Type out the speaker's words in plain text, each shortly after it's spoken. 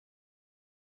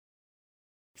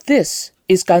This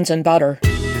is Guns and Butter.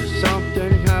 There's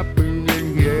something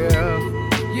happening here.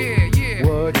 Yeah.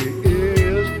 What it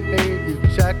is ain't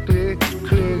exactly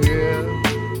clear.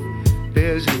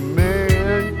 There's a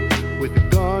man with a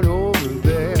gun over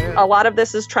there. A lot of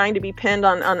this is trying to be pinned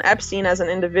on Epstein as an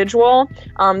individual,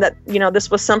 that,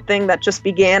 this was something that just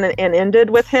began and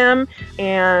ended with him.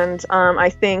 And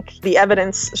I think the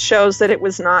evidence shows that it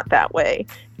was not that way.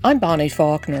 I'm Bonnie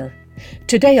Faulkner.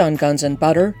 Today on Guns and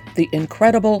Butter, the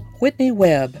incredible Whitney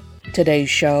Webb.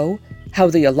 Today's show, how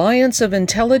the alliance of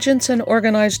intelligence and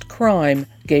organized crime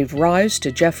gave rise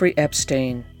to Jeffrey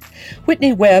Epstein.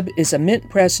 Whitney Webb is a Mint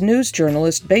Press news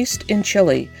journalist based in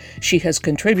Chile. She has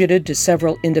contributed to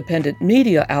several independent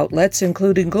media outlets,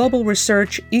 including Global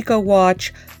Research,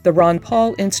 EcoWatch, the Ron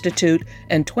Paul Institute,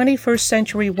 and 21st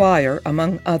Century Wire,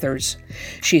 among others.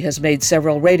 She has made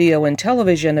several radio and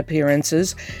television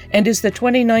appearances and is the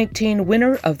 2019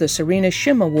 winner of the Serena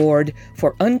Shim Award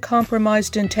for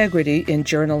Uncompromised Integrity in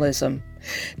Journalism.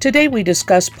 Today we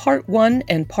discuss Part 1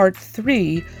 and Part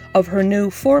 3 of her new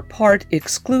 4-part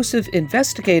exclusive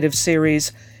investigative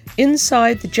series,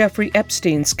 Inside the Jeffrey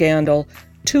Epstein Scandal,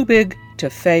 Too Big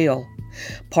to Fail.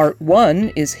 Part 1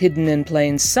 is Hidden in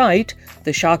Plain Sight,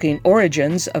 the shocking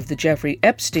origins of the Jeffrey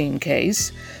Epstein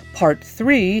case. Part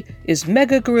 3 is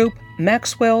Mega Group,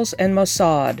 Maxwell's and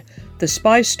Mossad, the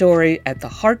spy story at the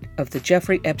heart of the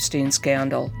Jeffrey Epstein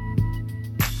scandal.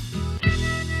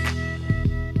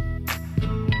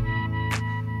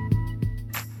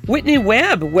 Whitney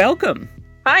Webb, welcome.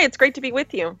 Hi, it's great to be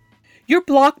with you. Your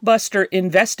blockbuster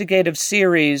investigative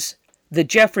series, The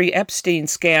Jeffrey Epstein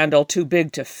Scandal, Too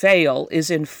Big to Fail, is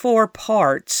in 4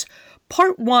 parts.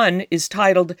 Part 1 is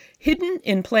titled Hidden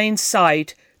in Plain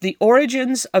Sight, The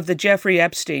Origins of the Jeffrey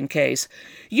Epstein Case.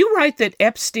 You write that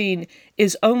Epstein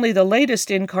is only the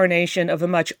latest incarnation of a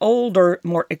much older,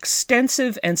 more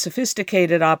extensive and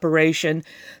sophisticated operation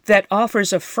that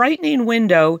offers a frightening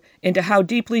window into how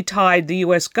deeply tied the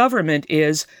U.S. government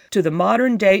is to the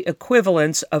modern-day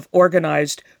equivalents of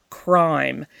organized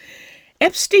crime.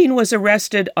 Epstein was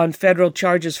arrested on federal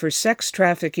charges for sex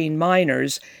trafficking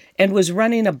minors and was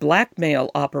running a blackmail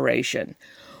operation.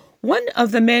 One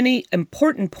of the many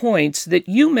important points that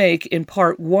you make in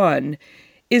Part 1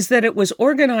 is that it was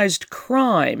organized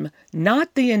crime,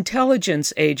 not the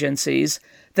intelligence agencies,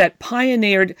 that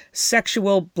pioneered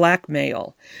sexual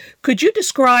blackmail. Could you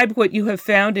describe what you have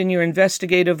found in your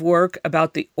investigative work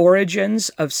about the origins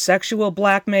of sexual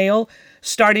blackmail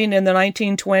starting in the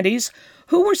 1920s?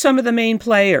 Who were some of the main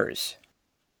players?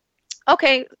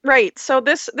 Okay, right. So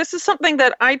this is something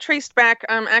that I traced back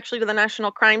actually to the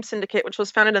National Crime Syndicate, which was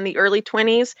founded in the early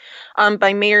 20s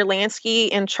by Mayor Lansky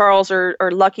and Charles or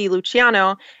Lucky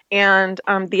Luciano, and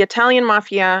the Italian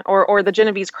mafia or the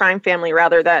Genovese crime family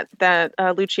rather that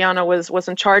Luciano was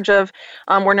in charge of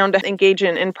were known to engage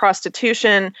in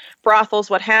prostitution,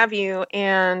 brothels, what have you.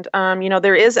 And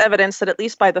there is evidence that at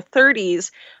least by the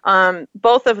 30s,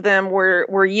 both of them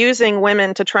were using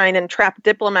women to try and entrap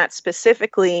diplomats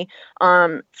specifically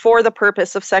for the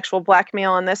purpose of sexual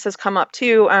blackmail. And this has come up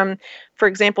too. For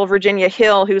example, Virginia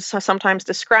Hill, who's sometimes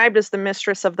described as the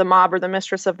mistress of the mob or the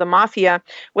mistress of the mafia,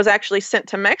 was actually sent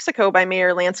to Mexico by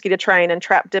Mayor Lansky to try and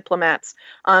entrap diplomats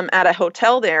at a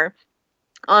hotel there.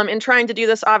 In trying to do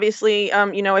this, obviously,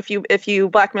 if you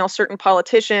blackmail certain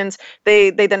politicians, they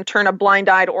then turn a blind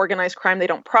eye to organized crime. They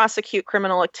don't prosecute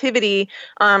criminal activity,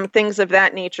 things of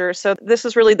that nature. So this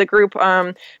is really the group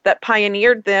that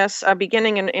pioneered this,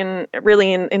 beginning in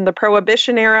the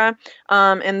Prohibition era,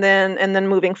 and then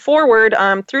moving forward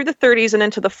through the 30s and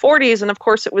into the 40s. And of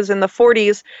course, it was in the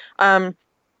 40s.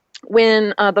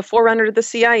 When the forerunner to the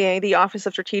CIA, the Office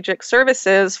of Strategic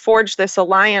Services, forged this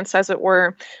alliance, as it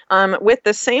were, with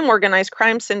the same organized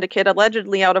crime syndicate,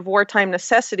 allegedly out of wartime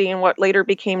necessity in what later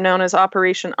became known as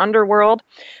Operation Underworld,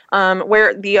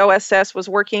 where the OSS was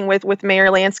working with Mayor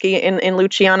Lansky and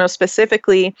Luciano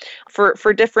specifically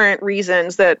for different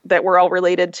reasons that were all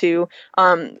related to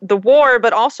the war,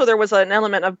 but also there was an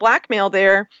element of blackmail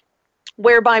there,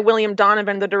 whereby William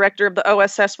Donovan, the director of the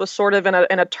OSS, was sort of in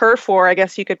a turf war, I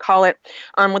guess you could call it,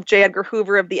 with J. Edgar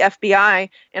Hoover of the FBI.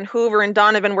 And Hoover and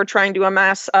Donovan were trying to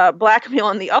amass blackmail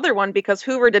on the other one because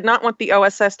Hoover did not want the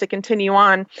OSS to continue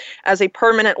on as a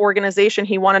permanent organization.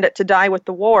 He wanted it to die with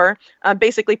the war,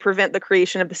 basically prevent the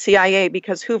creation of the CIA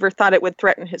because Hoover thought it would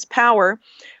threaten his power.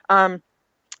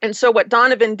 And so what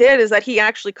Donovan did is that he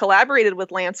actually collaborated with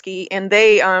Lansky, and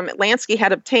Lansky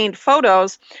had obtained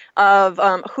photos of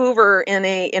Hoover in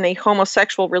a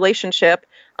homosexual relationship,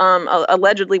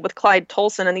 allegedly with Clyde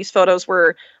Tolson, and these photos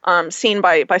were seen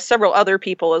by several other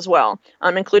people as well,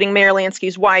 including Mayor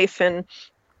Lansky's wife and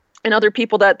and other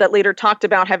people that later talked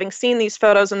about having seen these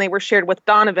photos, and they were shared with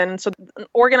Donovan. And so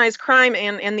organized crime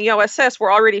and the OSS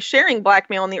were already sharing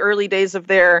blackmail in the early days of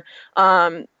their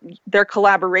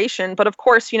collaboration. But of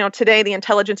course, today the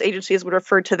intelligence agencies would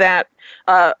refer to that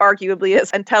arguably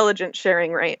as intelligence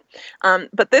sharing, right?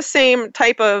 But this same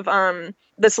type of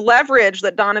this leverage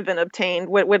that Donovan obtained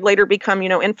would later become,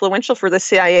 influential for the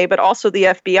CIA, but also the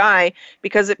FBI,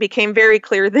 because it became very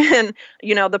clear then,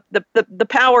 the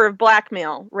power of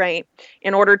blackmail, right,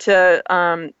 in order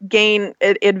to gain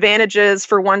advantages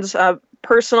for one's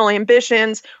personal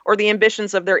ambitions or the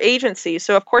ambitions of their agency.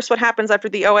 So, of course, what happens after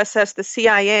the OSS, the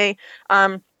CIA,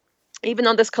 even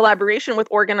though this collaboration with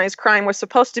organized crime was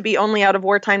supposed to be only out of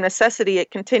wartime necessity,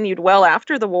 it continued well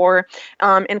after the war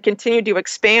and continued to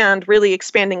expand, really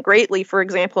expanding greatly, for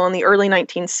example, in the early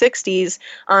 1960s,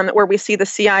 where we see the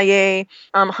CIA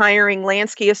hiring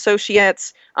Lansky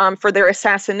associates for their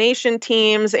assassination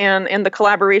teams, and the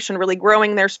collaboration really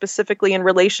growing there, specifically in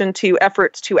relation to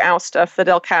efforts to oust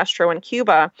Fidel Castro in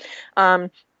Cuba.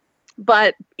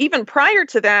 But even prior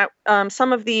to that,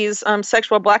 some of these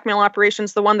sexual blackmail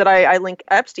operations, the one that I link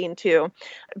Epstein to,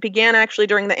 began actually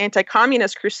during the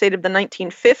anti-communist crusade of the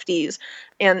 1950s.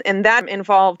 And that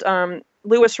involved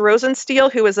Louis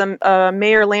Rosenstiel, who was a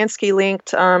Mayor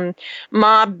Lansky-linked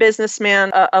mob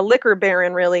businessman, a liquor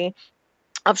baron, really,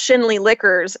 of Shinley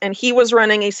Liquors, and he was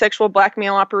running a sexual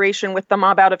blackmail operation with the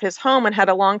mob out of his home and had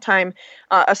a long-time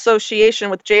association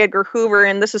with J. Edgar Hoover,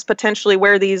 and this is potentially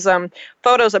where these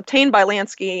photos obtained by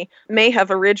Lansky may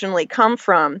have originally come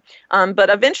from.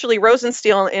 But eventually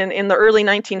Rosenstiel in the early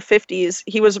 1950s,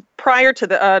 he was prior to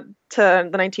the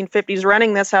 1950s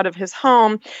running this out of his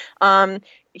home.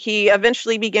 He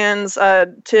eventually begins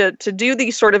to do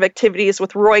these sort of activities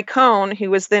with Roy Cohn, who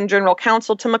was then general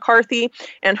counsel to McCarthy,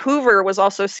 and Hoover was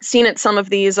also seen at some of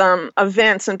these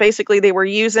events, and basically they were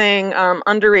using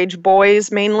underage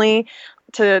boys mainly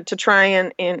to try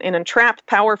and entrap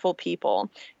powerful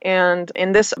people. And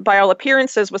this, by all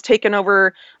appearances, was taken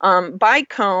over by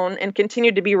Cohn and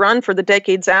continued to be run for the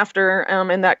decades after,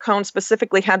 and that Cohn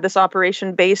specifically had this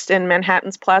operation based in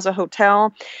Manhattan's Plaza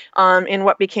Hotel in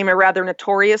what became a rather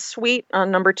notorious suite,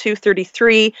 number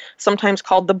 233, sometimes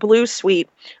called the Blue Suite,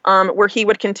 where he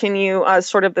would continue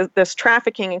sort of this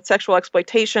trafficking and sexual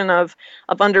exploitation of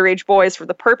underage boys for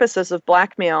the purposes of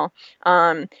blackmail.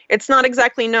 It's not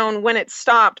exactly known when it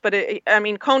stopped, but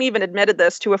Cohn even admitted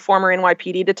this to a former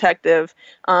NYPD detective,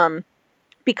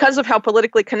 because of how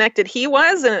politically connected he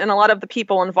was, and a lot of the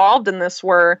people involved in this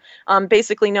were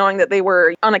basically knowing that they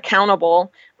were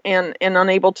unaccountable and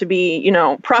unable to be,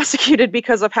 prosecuted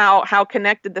because of how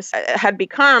connected this had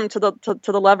become to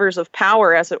the levers of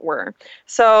power, as it were.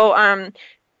 So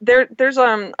there's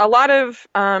a lot of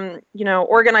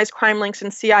organized crime links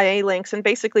and CIA links, and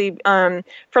basically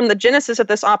from the genesis of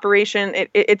this operation,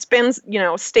 it's been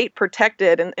state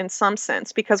protected in some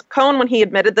sense, because Cohn, when he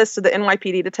admitted this to the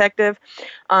NYPD detective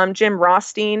Jim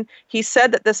Rothstein, he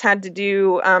said that this had to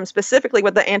do specifically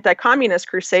with the anti-communist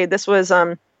crusade. This was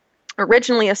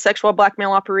originally a sexual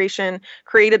blackmail operation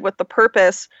created with the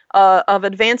purpose of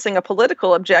advancing a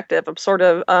political objective of sort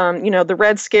of, the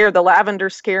Red Scare, the Lavender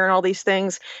Scare, and all these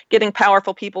things, getting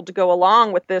powerful people to go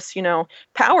along with this,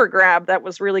 power grab that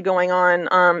was really going on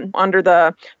under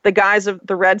the guise of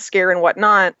the Red Scare and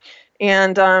whatnot.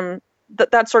 And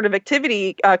that sort of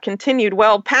activity continued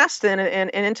well past then and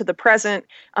into the present,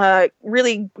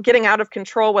 really getting out of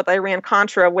control with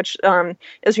Iran-Contra, which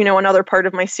is, another part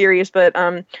of my series. But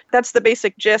that's the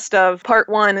basic gist of part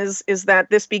one, is that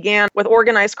this began with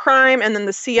organized crime, and then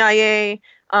the CIA,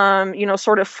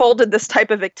 sort of folded this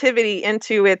type of activity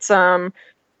into its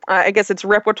its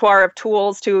repertoire of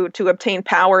tools to obtain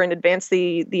power and advance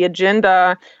the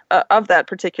agenda of that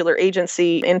particular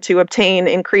agency, and to obtain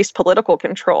increased political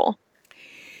control.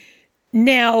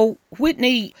 Now,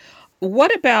 Whitney,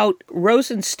 what about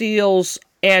Rosenstiel's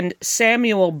and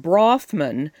Samuel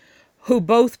Brofman, who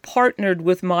both partnered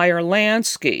with Meyer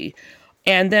Lansky,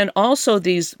 and then also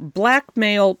these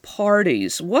blackmail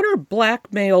parties? What are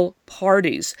blackmail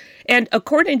parties? And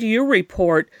according to your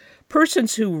report,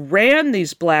 persons who ran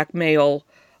these blackmail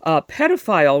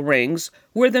pedophile rings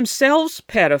were themselves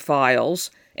pedophiles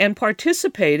and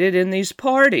participated in these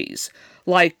parties,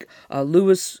 like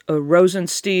Louis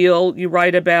Rosenstiel, you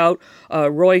write about,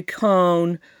 Roy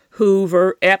Cohn,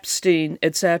 Hoover, Epstein,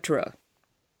 etc.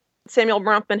 Samuel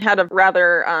Brofman had a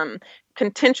rather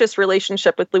contentious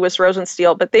relationship with Louis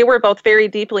Rosenstiel, but they were both very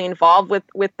deeply involved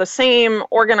with the same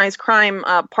organized crime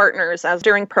partners as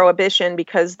during Prohibition,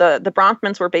 because the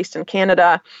Bronfmans were based in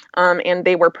Canada, and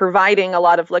they were providing a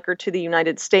lot of liquor to the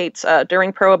United States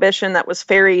during Prohibition that was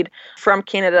ferried from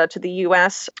Canada to the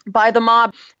U.S. by the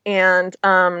mob. And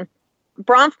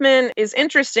Bronfman is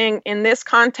interesting in this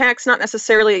context, not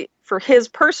necessarily for his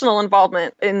personal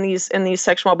involvement in these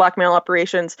sexual blackmail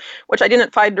operations, which I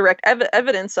didn't find direct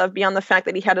evidence of beyond the fact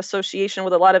that he had association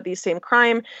with a lot of these same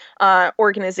crime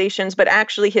organizations. But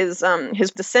actually, his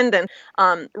descendants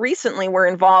recently were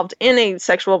involved in a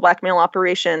sexual blackmail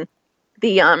operation,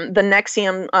 the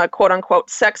NXIVM quote unquote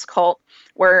sex cult,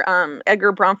 where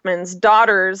Edgar Bronfman's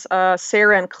daughters,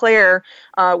 Sarah and Claire,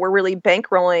 were really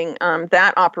bankrolling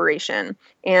that operation,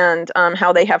 and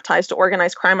how they have ties to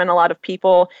organized crime. And a lot of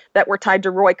people that were tied to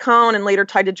Roy Cohn and later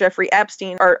tied to Jeffrey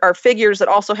Epstein are figures that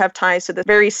also have ties to the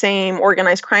very same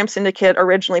organized crime syndicate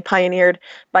originally pioneered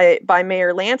by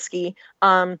Mayor Lansky.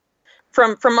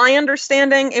 From my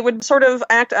understanding, it would sort of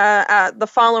act the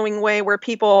following way, where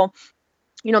people,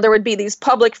 there would be these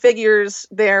public figures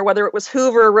there, whether it was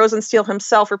Hoover, Rosenstiel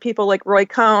himself, or people like Roy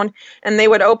Cohn, and they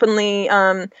would openly,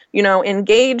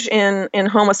 engage in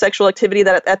homosexual activity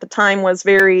that at the time was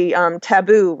very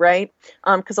taboo, right?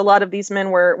 Because a lot of these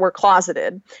men were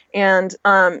closeted, and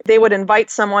they would invite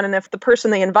someone, and if the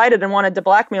person they invited and wanted to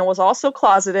blackmail was also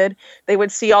closeted, they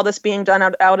would see all this being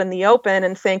done out in the open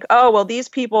and think, oh, well, these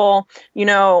people,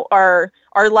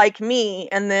 are like me,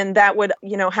 and then that would,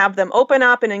 have them open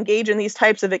up and engage in these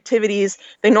types of activities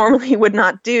they normally would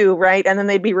not do, right? And then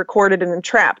they'd be recorded and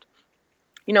entrapped,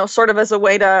 sort of as a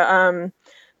way to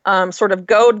sort of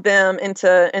goad them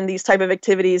in these type of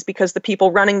activities, because the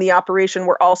people running the operation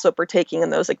were also partaking in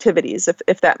those activities,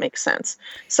 if that makes sense.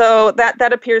 So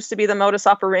that appears to be the modus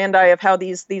operandi of how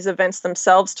these events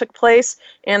themselves took place,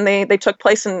 and they took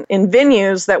place in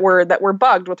venues that were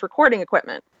bugged with recording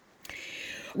equipment.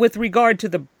 With regard to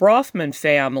the Bronfman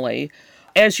family,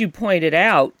 as you pointed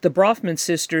out, the Bronfman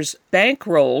sisters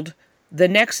bankrolled the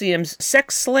NXIVM's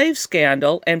sex slave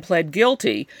scandal and pled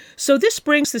guilty. So this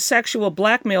brings the sexual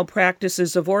blackmail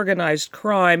practices of organized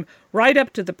crime right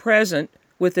up to the present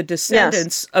with the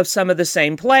descendants of some of the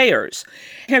same players.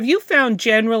 Have you found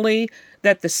generally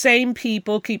that the same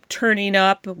people keep turning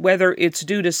up, whether it's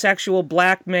due to sexual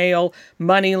blackmail,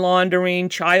 money laundering,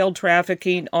 child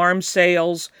trafficking, arms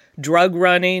sales, drug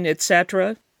running,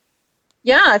 etc.?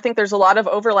 Yeah, I think there's a lot of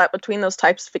overlap between those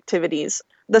types of activities.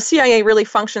 The CIA really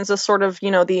functions as sort of,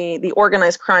 the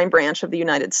organized crime branch of the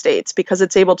United States, because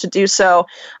it's able to do so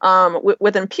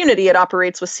with impunity. It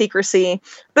operates with secrecy.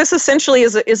 This essentially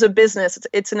is a business.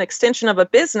 It's an extension of a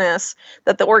business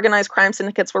that the organized crime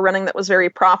syndicates were running that was very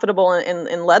profitable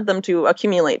and led them to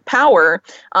accumulate power,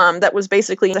 that was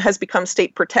basically has become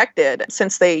state protected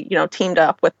since they, teamed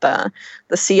up with the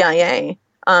CIA.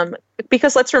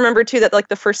 Because let's remember, too, that like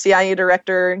the first CIA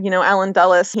director, Allen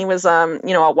Dulles, he was, a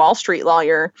Wall Street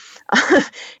lawyer.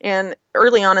 And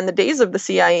early on in the days of the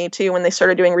CIA, too, when they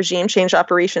started doing regime change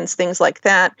operations, things like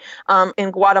that,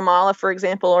 in Guatemala, for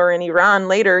example, or in Iran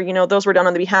later, those were done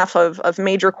on the behalf of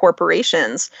major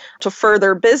corporations to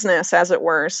further business, as it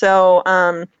were. So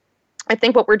I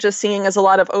think what we're just seeing is a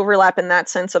lot of overlap in that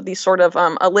sense of these sort of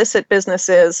illicit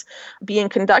businesses being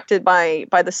conducted by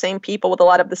the same people with a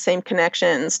lot of the same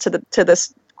connections to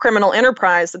this criminal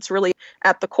enterprise that's really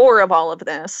at the core of all of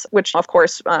this, which, of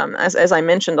course, as I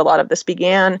mentioned, a lot of this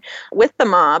began with the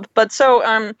mob. But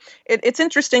so it's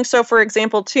interesting. So, for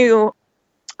example, too,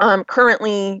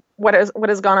 currently, what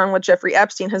has gone on with Jeffrey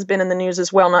Epstein has been in the news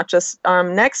as well, not just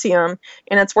NXIVM,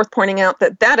 and it's worth pointing out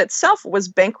that itself was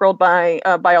bankrolled by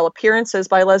all appearances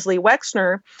by Leslie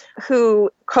Wexner, who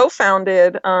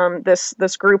co-founded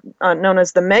this group known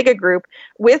as the Mega Group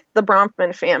with the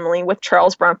Bronfman family, with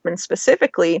Charles Bronfman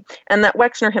specifically, and that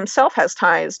Wexner himself has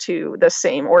ties to the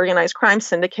same organized crime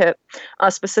syndicate,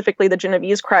 specifically the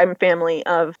Genovese crime family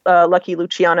of Lucky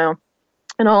Luciano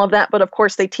and all of that. But of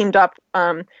course, they teamed up,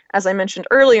 as I mentioned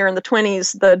earlier, in the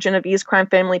 1920s, the Genovese crime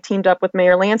family teamed up with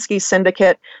Mayor Lansky's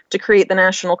syndicate to create the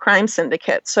National Crime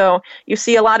Syndicate. So you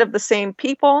see a lot of the same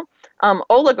people,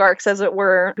 oligarchs, as it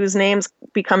were, whose names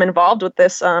become involved with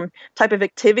this type of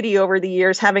activity over the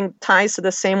years, having ties to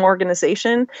the same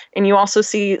organization. And you also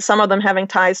see some of them having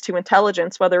ties to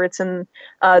intelligence, whether it's in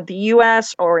the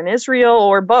U.S. or in Israel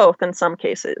or both in some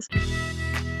cases.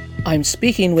 I'm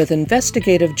speaking with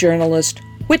investigative journalist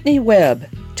Whitney Webb.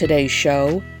 Today's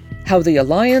show, How the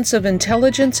Alliance of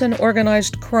Intelligence and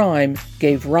Organized Crime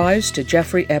Gave Rise to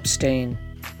Jeffrey Epstein.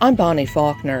 I'm Bonnie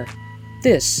Faulkner.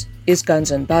 This is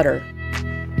Guns and Butter.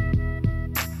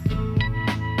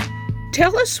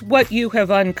 Tell us what you have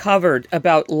uncovered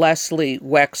about Leslie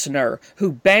Wexner,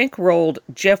 who bankrolled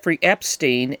Jeffrey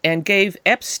Epstein and gave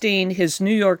Epstein his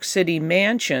New York City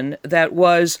mansion that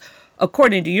was,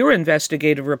 according to your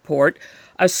investigative report,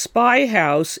 a spy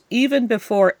house even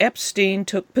before Epstein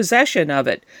took possession of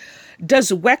it.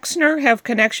 Does Wexner have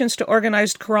connections to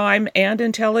organized crime and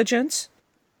intelligence?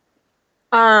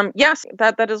 Yes,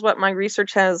 that is what my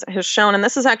research has shown, and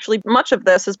this is actually much of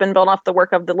this has been built off the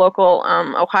work of the local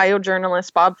Ohio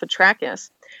journalist Bob Fitrakis,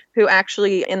 who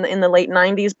actually in the late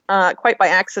 90s, quite by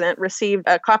accident, received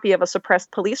a copy of a suppressed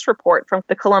police report from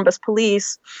the Columbus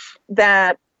police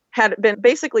that had been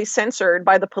basically censored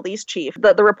by the police chief.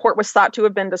 The report was thought to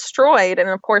have been destroyed, and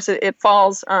of course it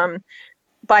falls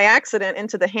by accident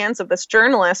into the hands of this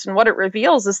journalist. And what it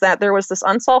reveals is that there was this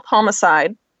unsolved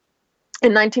homicide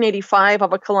in 1985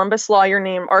 of a Columbus lawyer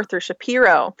named Arthur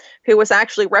Shapiro, who was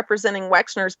actually representing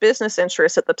Wexner's business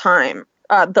interests at the time,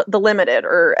 the Limited,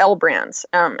 or L Brands,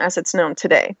 as it's known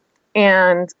today.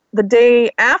 And the day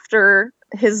after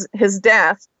his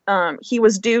death, he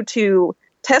was due to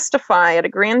testify at a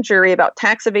grand jury about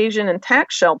tax evasion and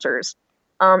tax shelters.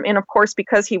 And of course,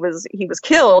 because he was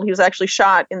killed, he was actually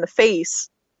shot in the face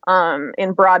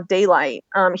in broad daylight.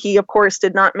 He, of course,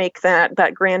 did not make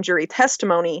that grand jury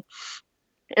testimony.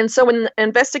 And so when the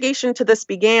investigation to this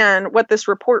began, what this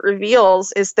report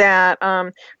reveals is that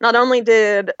not only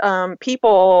did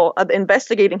people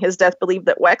investigating his death believe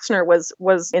that Wexner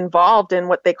was involved in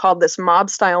what they called this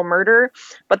mob-style murder,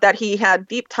 but that he had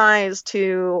deep ties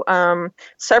to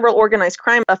several organized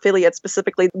crime affiliates,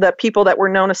 specifically the people that were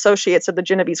known associates of the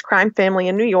Genovese crime family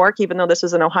in New York, even though this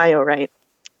is in Ohio, right?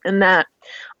 And that,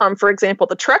 for example,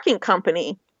 the trucking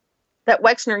company that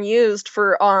Wexner used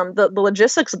for the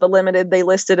logistics of the Limited, they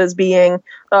listed as being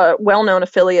a well-known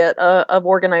affiliate of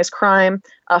organized crime.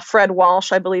 Fred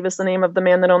Walsh, I believe, is the name of the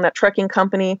man that owned that trucking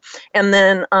company. And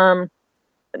then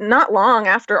not long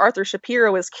after Arthur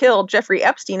Shapiro is killed, Jeffrey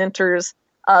Epstein enters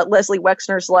Leslie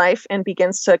Wexner's life and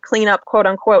begins to clean up, quote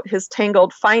unquote, his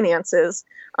tangled finances,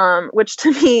 which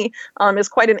to me is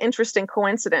quite an interesting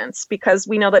coincidence, because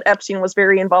we know that Epstein was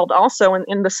very involved also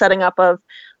in the setting up of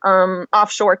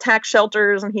offshore tax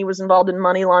shelters, and he was involved in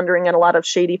money laundering and a lot of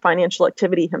shady financial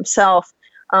activity himself.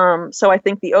 So I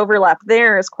think the overlap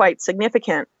there is quite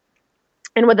significant.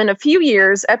 And within a few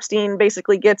years, Epstein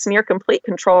basically gets near complete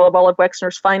control of all of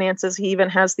Wexner's finances. He even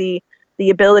has the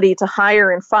ability to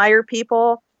hire and fire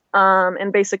people,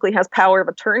 and basically has power of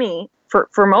attorney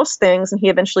for most things. And he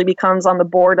eventually becomes on the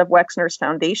board of Wexner's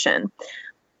foundation.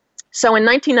 So in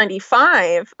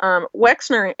 1995,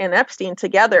 Wexner and Epstein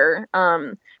together,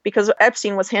 because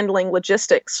Epstein was handling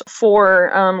logistics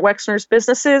for Wexner's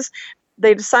businesses,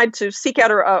 they decide to seek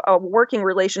out a working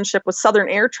relationship with Southern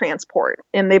Air Transport.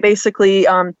 And they basically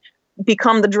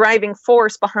become the driving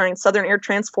force behind Southern Air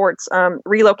Transport's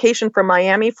relocation from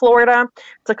Miami, Florida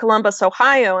to Columbus,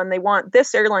 Ohio. And they want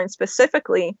this airline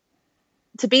specifically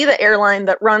to be the airline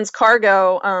that runs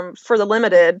cargo for the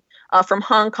Limited from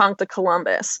Hong Kong to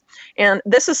Columbus. And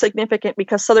this is significant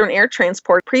because Southern Air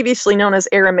Transport, previously known as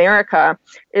Air America,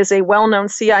 is a well-known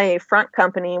CIA front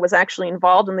company, was actually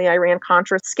involved in the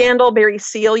Iran-Contra scandal. Barry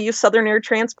Seal used Southern Air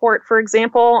Transport, for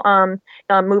example,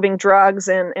 moving drugs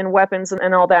and weapons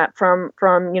and all that from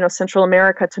Central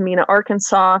America to Mena,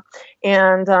 Arkansas.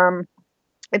 And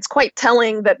it's quite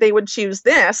telling that they would choose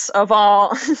this of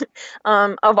all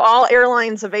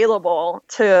airlines available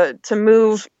to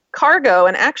move cargo.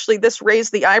 And actually, this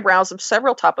raised the eyebrows of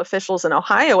several top officials in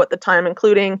Ohio at the time,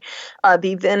 including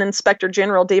the then Inspector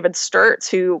General David Sturtz,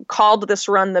 who called this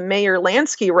run the Mayor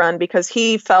Lansky run because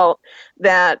he felt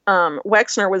that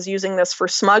Wexner was using this for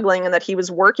smuggling and that he was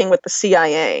working with the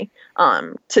CIA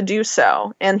to do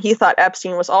so. And he thought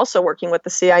Epstein was also working with the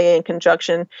CIA in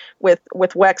conjunction with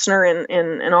Wexner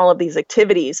and all of these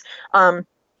activities.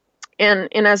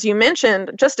 And as you mentioned,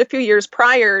 just a few years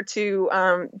prior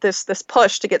to this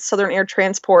push to get Southern Air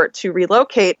Transport to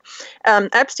relocate,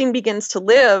 Epstein begins to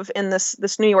live in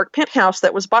this New York penthouse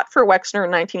that was bought for Wexner in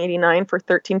 1989 for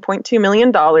 $13.2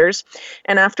 million.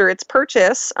 And after its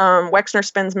purchase, Wexner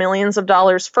spends millions of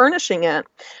dollars furnishing it.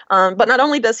 But not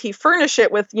only does he furnish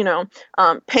it with,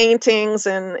 paintings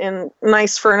and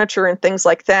nice furniture and things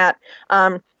like that,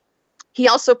 He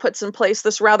also puts in place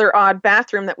this rather odd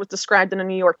bathroom that was described in a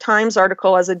New York Times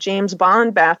article as a James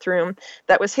Bond bathroom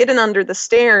that was hidden under the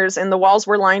stairs, and the walls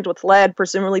were lined with lead,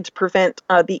 presumably to prevent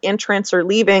the entrance or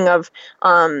leaving of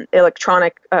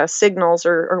electronic signals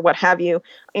or what have you.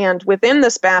 And within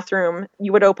this bathroom,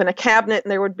 you would open a cabinet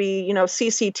and there would be,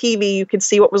 CCTV. You could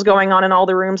see what was going on in all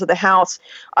the rooms of the house,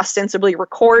 ostensibly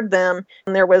record them.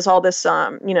 And there was all this,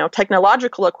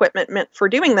 technological equipment meant for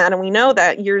doing that. And we know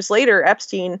that years later,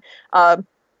 Epstein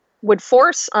would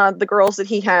force the girls that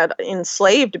he had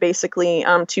enslaved, basically,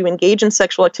 to engage in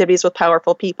sexual activities with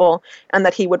powerful people, and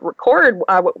that he would record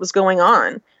what was going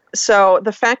on. So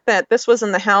the fact that this was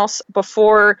in the house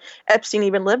before Epstein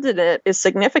even lived in it is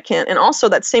significant. And also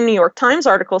that same New York Times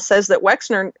article says that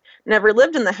Wexner never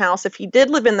lived in the house. If he did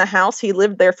live in the house, he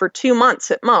lived there for 2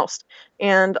 months at most.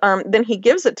 And then he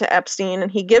gives it to Epstein, and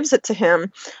he gives it to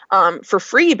him for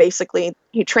free, basically.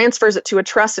 He transfers it to a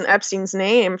trust in Epstein's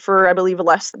name for, I believe,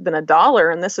 less than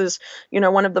 $1. And this is,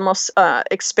 one of the most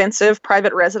expensive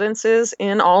private residences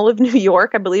in all of New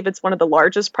York. I believe it's one of the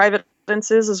largest private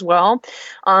residences as well.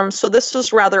 So this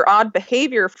was rather odd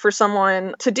behavior for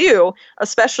someone to do,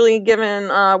 especially given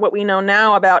what we know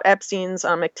now about Epstein's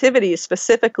activities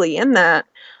specifically in that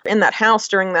house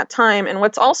during that time. And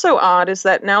what's also odd is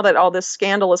that now that all this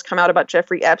scandal has come out about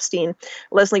Jeffrey Epstein,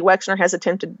 Leslie Wexner has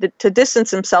attempted to distance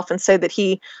himself and say that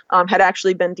he had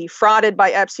actually been defrauded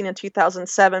by Epstein in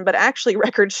 2007. But actually,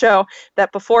 records show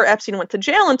that before Epstein went to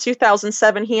jail in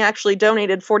 2007, he actually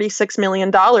donated $46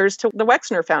 million to the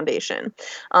Wexner Foundation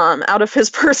out of his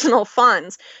personal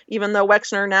funds, even though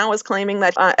Wexner now is claiming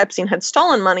that Epstein had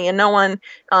stolen money, and no one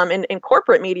in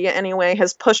corporate media anyway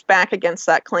has pushed back against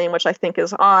that claim, which I think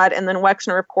is odd. And then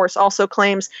Wexner, of course, also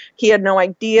claims he had no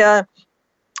idea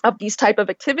of these type of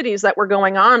activities that were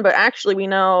going on. But actually, we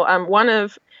know one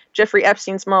of Jeffrey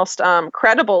Epstein's most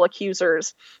credible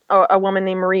accusers, a woman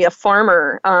named Maria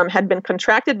Farmer, had been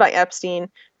contracted by Epstein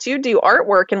to do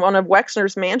artwork in one of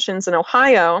Wexner's mansions in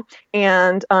Ohio.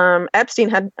 And Epstein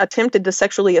had attempted to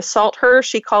sexually assault her.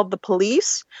 She called the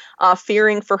police,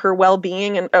 fearing for her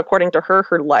well-being and, according to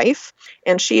her life.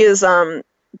 And she is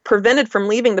prevented from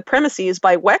leaving the premises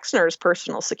by Wexner's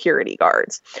personal security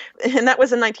guards. And that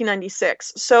was in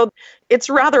 1996. So it's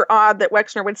rather odd that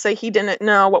Wexner would say he didn't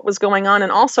know what was going on.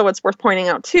 And also it's worth pointing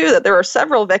out, too, that there are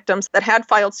several victims that had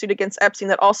filed suit against Epstein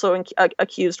that also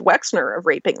accused Wexner of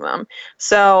raping them.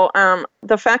 So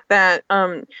the fact that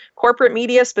corporate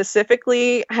media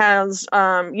specifically has,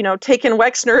 taken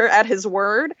Wexner at his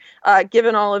word,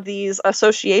 given all of these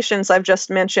associations I've just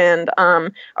mentioned,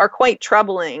 are quite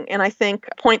troubling. And I think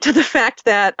point to the fact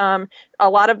that a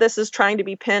lot of this is trying to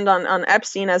be pinned on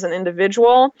Epstein as an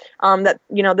individual, that,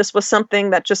 this was something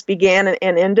that just began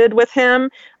and ended with him.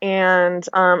 And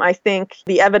I think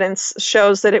the evidence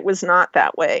shows that it was not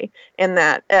that way, and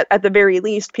that at the very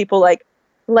least, people like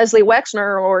Leslie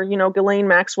Wexner or, Ghislaine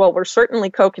Maxwell were certainly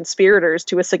co-conspirators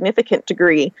to a significant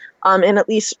degree, and at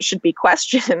least should be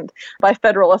questioned by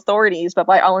federal authorities. But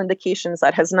by all indications,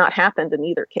 that has not happened in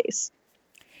either case.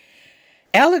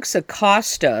 Alex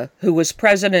Acosta, who was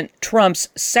President Trump's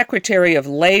Secretary of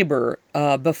Labor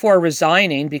before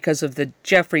resigning because of the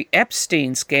Jeffrey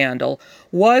Epstein scandal,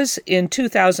 was in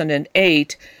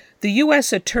 2008 the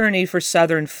U.S. Attorney for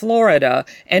Southern Florida,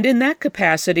 and in that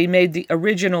capacity made the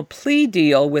original plea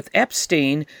deal with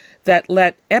Epstein that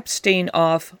let Epstein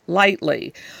off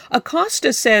lightly.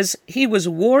 Acosta says he was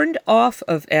warned off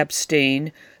of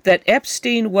Epstein, that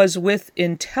Epstein was with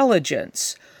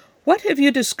intelligence. What have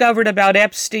you discovered about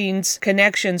Epstein's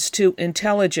connections to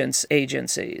intelligence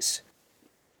agencies?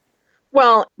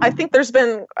 Well, I think there's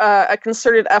been a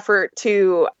concerted effort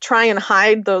to try and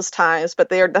hide those ties, but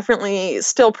they are definitely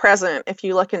still present if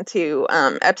you look into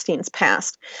Epstein's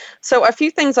past. So a few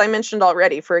things I mentioned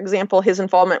already. For example, his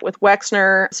involvement with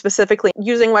Wexner, specifically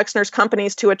using Wexner's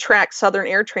companies to attract Southern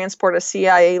Air Transport, a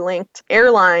CIA-linked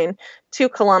airline, to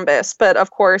Columbus. But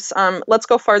of course, let's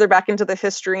go farther back into the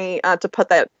history to put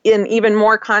that in even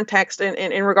more context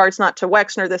in regards not to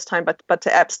Wexner this time, but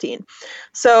to Epstein.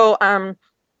 So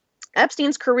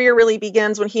Epstein's career really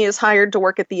begins when he is hired to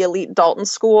work at the elite Dalton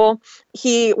School.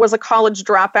 He was a college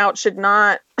dropout, should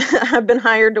not have been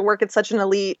hired to work at such an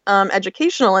elite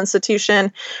educational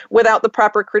institution without the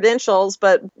proper credentials.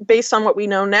 But based on what we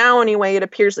know now anyway, it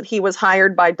appears that he was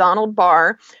hired by Donald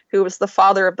Barr, who was the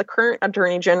father of the current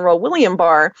Attorney General, William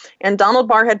Barr. And Donald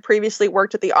Barr had previously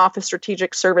worked at the Office of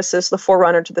Strategic Services, the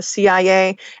forerunner to the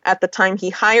CIA. At the time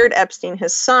he hired Epstein,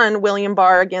 his son, William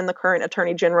Barr, again the current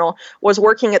Attorney General, was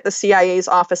working at the CIA's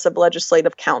Office of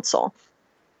Legislative Counsel.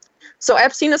 So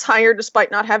Epstein is hired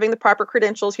despite not having the proper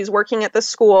credentials. He's working at this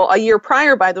school. A year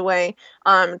prior, by the way,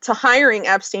 to hiring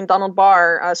Epstein, Donald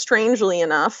Barr, strangely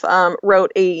enough,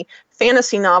 wrote a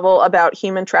fantasy novel about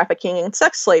human trafficking and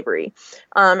sex slavery.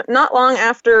 Not long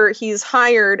after he's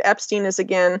hired, Epstein is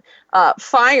again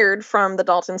fired from the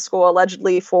Dalton School,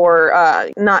 allegedly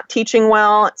for not teaching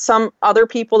well. Some other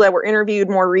people that were interviewed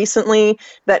more recently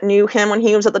that knew him when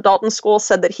he was at the Dalton School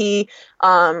said that he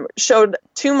showed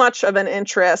too much of an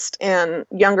interest in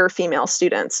younger female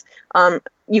students.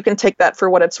 You can take that for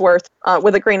what it's worth,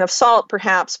 with a grain of salt,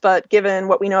 perhaps, but given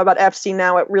what we know about Epstein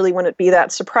now, it really wouldn't be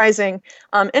that surprising.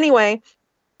 Anyway,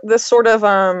 this sort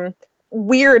of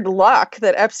weird luck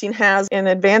that Epstein has in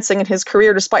advancing in his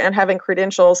career despite not having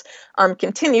credentials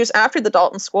continues after the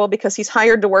Dalton School, because he's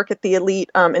hired to work at the elite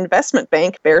investment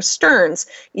bank, Bear Stearns,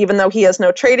 even though he has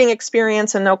no trading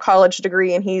experience and no college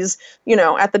degree, and he's,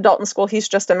 at the Dalton School, he's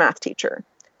just a math teacher.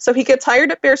 So he gets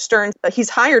hired at Bear Stearns. He's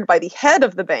hired by the head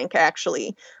of the bank,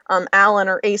 actually, Alan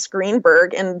or Ace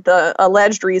Greenberg, and the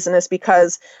alleged reason is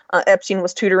because Epstein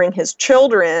was tutoring his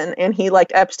children, and he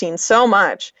liked Epstein so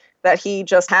much that he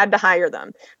just had to hire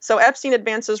them. So Epstein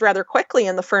advances rather quickly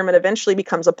in the firm and eventually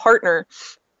becomes a partner.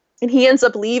 And he ends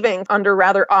up leaving under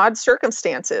rather odd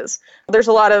circumstances. There's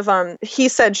a lot of he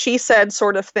said, she said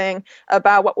sort of thing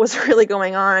about what was really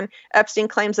going on. Epstein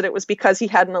claims that it was because he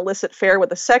had an illicit affair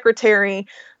with a secretary,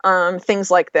 things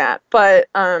like that. But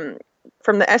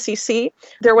from the SEC,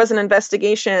 there was an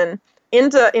investigation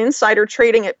into insider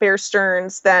trading at Bear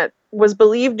Stearns that was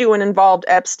believed to have involved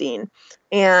Epstein.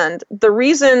 And the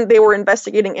reason they were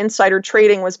investigating insider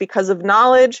trading was because of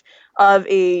knowledge of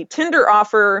a tender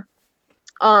offer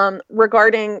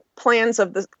regarding plans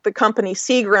of the company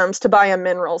Seagram's to buy a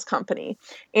minerals company.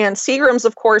 And Seagram's,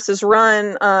 of course, is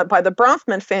run by the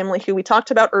Bronfman family, who we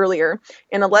talked about earlier.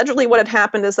 And allegedly what had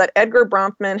happened is that Edgar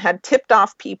Bronfman had tipped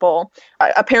off people,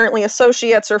 apparently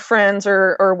associates or friends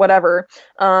or whatever,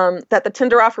 that the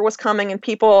tender offer was coming, and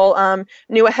people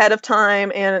knew ahead of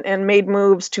time and made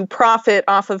moves to profit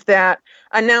off of that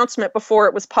announcement before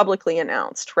it was publicly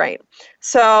announced, right?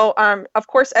 So, of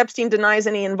course, Epstein denies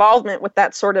any involvement with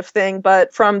that sort of thing,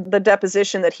 but from the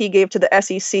deposition that he gave to the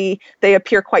SEC, they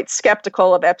appear quite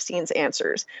skeptical of Epstein's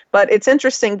answers. But it's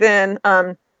interesting then,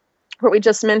 what we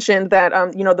just mentioned, that,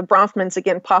 the Bronfmans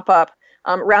again pop up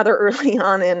rather early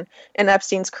on in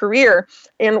Epstein's career.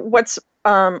 And what's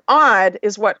odd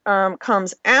is what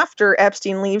comes after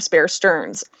Epstein leaves Bear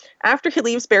Stearns. After he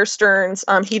leaves Bear Stearns,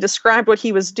 he described what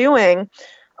he was doing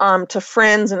to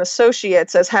friends and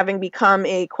associates as having become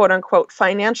a quote-unquote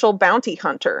financial bounty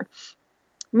hunter,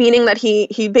 meaning that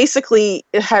he basically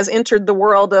has entered the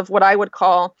world of what I would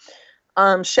call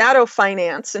shadow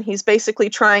finance, and he's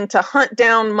basically trying to hunt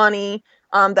down money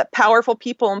that powerful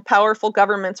people and powerful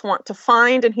governments want to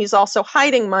find, and he's also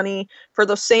hiding money for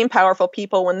those same powerful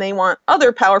people when they want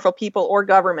other powerful people or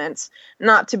governments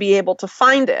not to be able to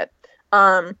find it.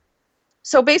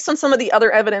 So based on some of the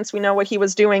other evidence, we know what he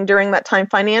was doing during that time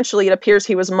financially. It appears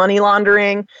he was money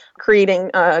laundering,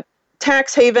 creating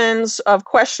tax havens of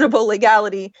questionable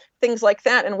legality, things like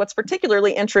that. And what's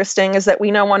particularly interesting is that we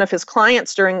know one of his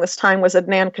clients during this time was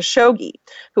Adnan Khashoggi,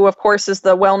 who, of course, is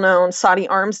the well-known Saudi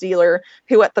arms dealer,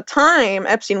 who at the time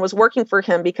Epstein was working for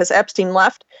him because Epstein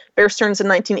left Bear Stearns in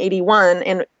 1981.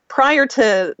 And prior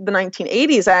to the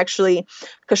 1980s, actually,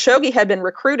 Khashoggi had been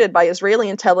recruited by Israeli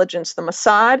intelligence, the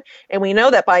Mossad, and we know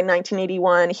that by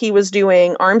 1981, he was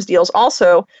doing arms deals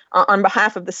also on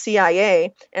behalf of the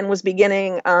CIA and was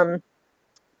beginning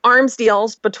arms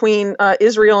deals between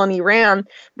Israel and Iran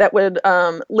that would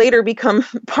later become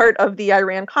part of the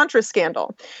Iran-Contra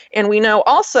scandal. And we know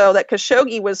also that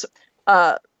Khashoggi was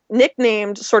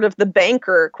nicknamed sort of the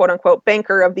banker, quote-unquote,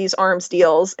 banker of these arms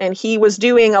deals. And he was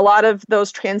doing a lot of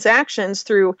those transactions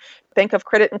through Bank of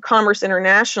Credit and Commerce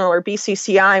International, or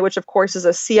BCCI, which of course is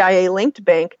a CIA-linked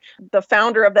bank. The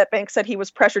founder of that bank said he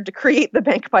was pressured to create the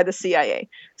bank by the CIA.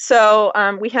 So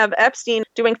we have Epstein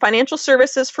doing financial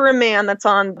services for a man that's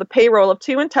on the payroll of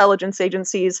two intelligence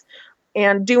agencies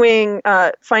and doing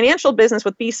financial business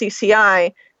with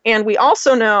BCCI. And we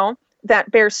also know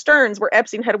that Bear Stearns, where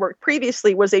Epstein had worked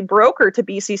previously, was a broker to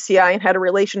BCCI and had a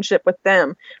relationship with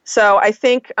them. So I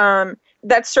think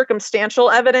that's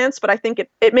circumstantial evidence, but I think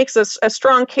it makes a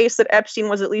strong case that Epstein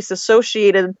was at least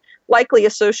likely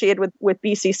associated with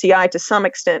BCCI to some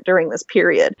extent during this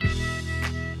period.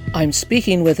 I'm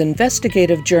speaking with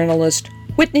investigative journalist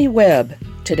Whitney Webb.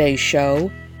 Today's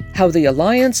show, How the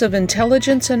Alliance of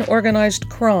Intelligence and Organized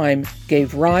Crime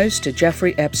Gave Rise to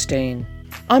Jeffrey Epstein.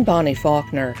 I'm Bonnie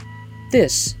Faulkner.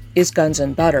 This is Guns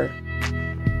and Butter.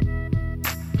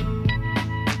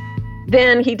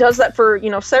 Then he does that for,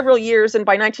 several years, and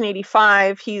by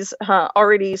 1985, he's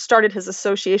already started his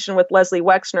association with Leslie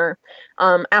Wexner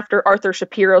after Arthur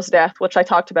Shapiro's death, which I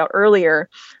talked about earlier.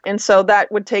 And so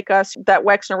that would take us, that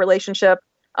Wexner relationship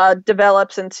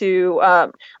develops into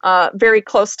very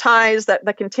close ties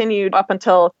that continued up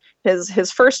until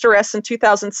his first arrest in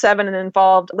 2007 and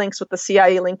involved links with the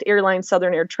CIA-linked airline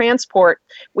Southern Air Transport.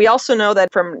 We also know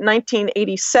that from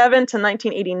 1987 to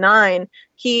 1989,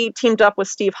 he teamed up with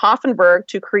Steve Hoffenberg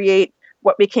to create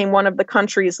what became one of the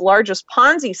country's largest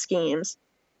Ponzi schemes,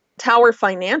 Tower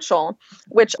Financial,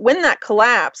 which when that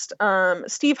collapsed,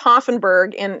 Steve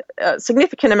Hoffenberg and a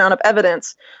significant amount of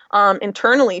evidence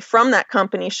internally from that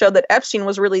company showed that Epstein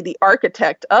was really the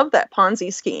architect of that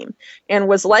Ponzi scheme and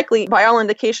was likely, by all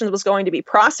indications, was going to be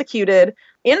prosecuted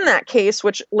in that case,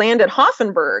 which landed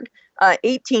Hoffenberg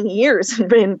 18 years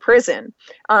in prison.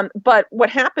 But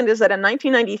what happened is that in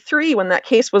 1993, when that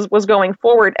case was going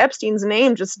forward, Epstein's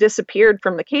name just disappeared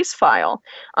from the case file,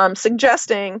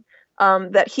 suggesting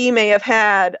that he may have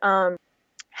had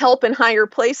help in higher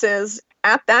places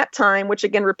at that time, which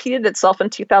again repeated itself in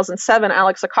 2007.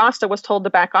 Alex Acosta was told to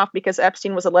back off because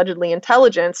Epstein was allegedly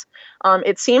intelligence.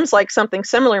 It seems like something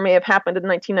similar may have happened in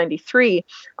 1993.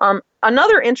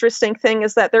 Another interesting thing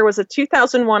is that there was a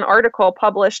 2001 article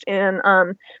published in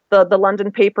the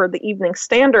London paper, The Evening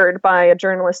Standard, by a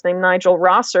journalist named Nigel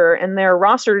Rosser. And there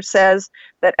Rosser says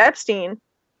that Epstein,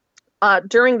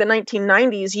 during the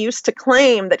 1990s, used to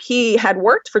claim that he had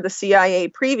worked for the CIA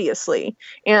previously.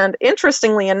 And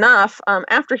interestingly enough,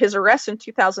 after his arrest in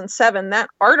 2007, that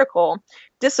article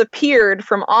disappeared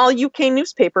from all UK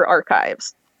newspaper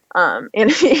archives. And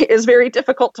it is very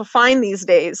difficult to find these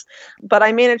days. But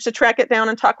I managed to track it down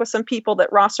and talk with some people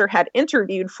that Rosser had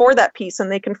interviewed for that piece,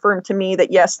 and they confirmed to me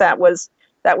that, yes, that was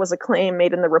a claim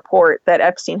made in the report that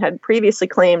Epstein had previously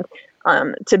claimed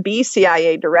to be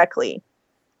CIA directly.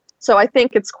 So I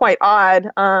think it's quite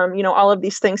odd, all of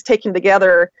these things taken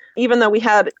together, even though we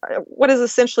had what is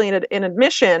essentially an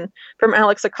admission from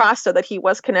Alex Acosta that he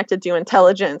was connected to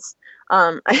intelligence.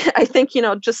 I think,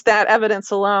 just that evidence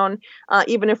alone,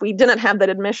 even if we didn't have that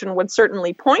admission, would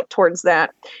certainly point towards that.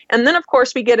 And then, of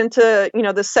course, we get into,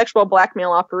 the sexual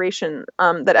blackmail operation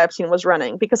that Epstein was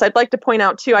running, because I'd like to point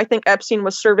out, too, I think Epstein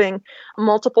was serving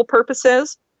multiple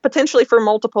purposes, potentially for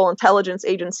multiple intelligence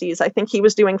agencies. I think he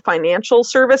was doing financial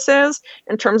services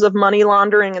in terms of money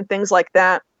laundering and things like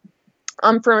that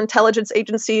for intelligence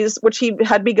agencies, which he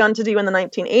had begun to do in the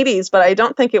 1980s. But I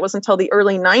don't think it was until the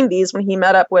early 90s when he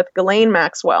met up with Ghislaine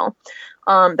Maxwell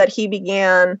that he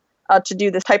began to do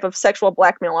this type of sexual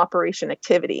blackmail operation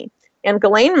activity. And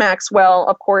Ghislaine Maxwell,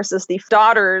 of course, is the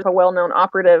daughter of a well-known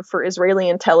operative for Israeli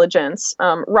intelligence,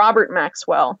 Robert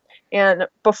Maxwell. And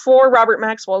before Robert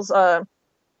Maxwell's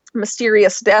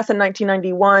mysterious death in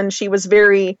 1991, she was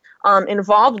very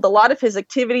involved with a lot of his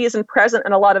activities and present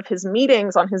in a lot of his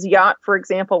meetings on his yacht, for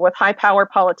example, with high-power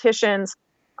politicians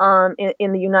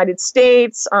in the United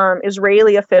States,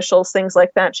 Israeli officials, things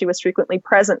like that. She was frequently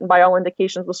present and by all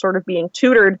indications was sort of being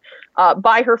tutored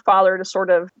by her father to sort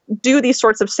of do these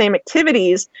sorts of same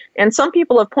activities. And some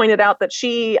people have pointed out that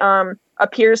she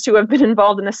appears to have been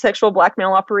involved in a sexual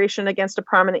blackmail operation against a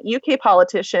prominent UK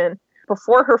politician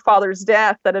before her father's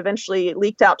death that eventually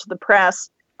leaked out to the press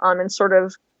and sort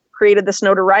of created this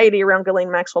notoriety around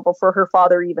Ghislaine Maxwell before her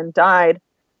father even died.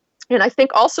 And I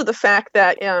think also the fact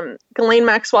that Ghislaine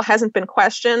Maxwell hasn't been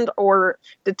questioned or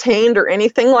detained or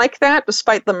anything like that,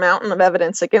 despite the mountain of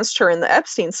evidence against her in the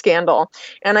Epstein scandal.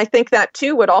 And I think that,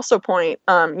 too, would also point,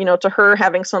 to her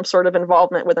having some sort of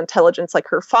involvement with intelligence like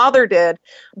her father did,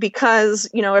 because,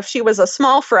 if she was a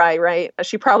small fry, right,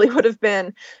 she probably would have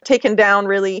been taken down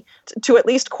really to at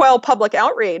least quell public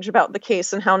outrage about the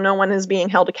case and how no one is being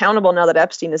held accountable now that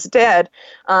Epstein is dead.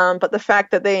 But the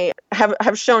fact that they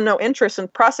have shown no interest in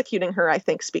prosecuting her, I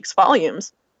think, speaks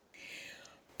volumes.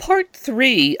 Part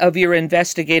 3 of your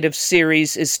investigative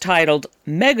series is titled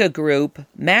Mega Group,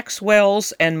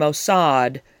 Maxwell's and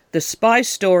Mossad, the spy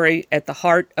story at the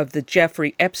heart of the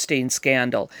Jeffrey Epstein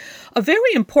scandal. A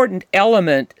very important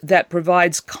element that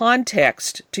provides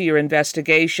context to your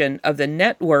investigation of the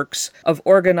networks of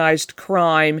organized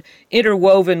crime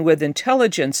interwoven with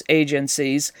intelligence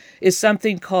agencies is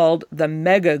something called the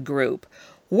Mega Group.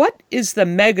 What is the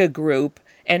Mega Group,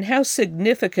 and how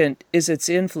significant is its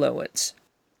influence?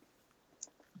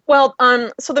 Well,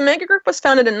 so the Mega Group was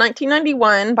founded in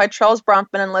 1991 by Charles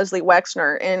Bronfman and Leslie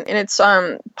Wexner, and it's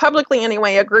publicly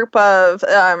anyway a group of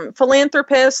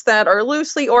philanthropists that are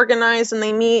loosely organized, and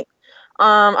they meet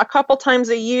a couple times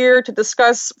a year to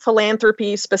discuss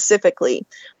philanthropy specifically.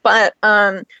 But,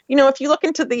 if you look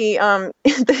into the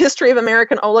the history of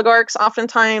American oligarchs,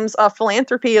 oftentimes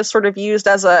philanthropy is sort of used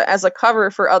as a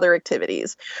cover for other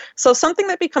activities. So something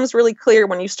that becomes really clear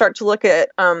when you start to look at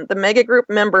the mega group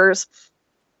members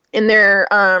in their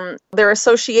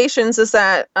associations is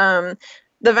that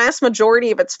the vast majority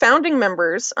of its founding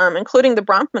members, including the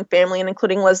Bronfman family and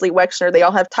including Leslie Wexner, they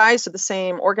all have ties to the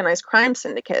same organized crime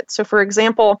syndicate. So, for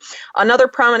example, another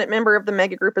prominent member of the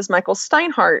mega group is Michael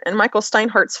Steinhardt. And Michael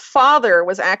Steinhardt's father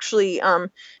was actually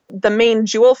the main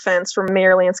jewel fence for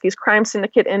Mayor Lansky's crime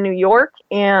syndicate in New York,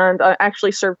 and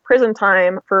actually served prison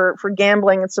time for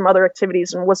gambling and some other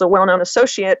activities, and was a well-known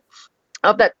associate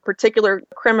of that particular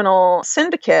criminal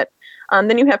syndicate.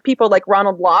 Then you have people like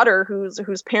Ronald Lauder,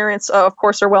 whose parents, of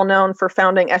course, are well known for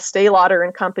founding Estee Lauder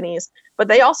and companies, but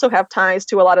they also have ties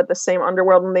to a lot of the same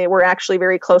underworld, and they were actually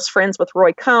very close friends with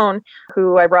Roy Cohn,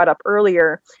 who I brought up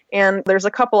earlier. And there's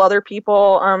a couple other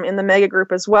people in the mega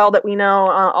group as well that we know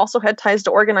also had ties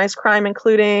to organized crime,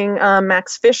 including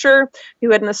Max Fisher, who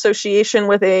had an association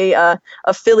with a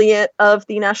affiliate of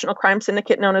the National Crime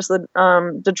Syndicate known as the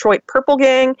Detroit Purple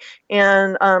Gang,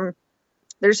 and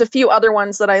there's a few other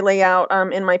ones that I lay out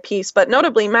in my piece, but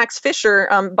notably Max Fisher,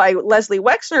 by Leslie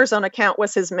Wexner's own account,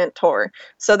 was his mentor.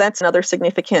 So that's another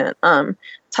significant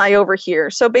tie over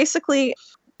here. So basically,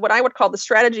 what I would call the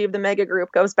strategy of the mega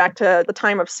group goes back to the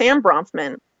time of Sam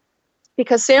Bronfman,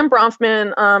 because Sam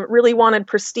Bronfman really wanted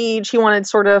prestige. He wanted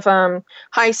sort of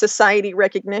high society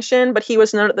recognition, but he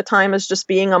was known at the time as just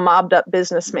being a mobbed up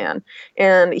businessman.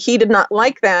 And he did not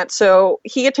like that. So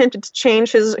he attempted to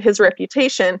change his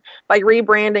reputation by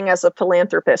rebranding as a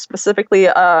philanthropist, specifically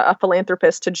a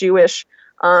philanthropist to Jewish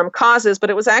causes. But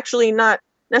it was actually not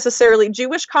necessarily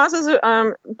Jewish causes.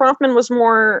 Bronfman was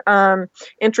more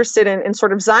interested in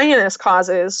sort of Zionist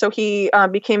causes, so he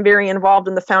became very involved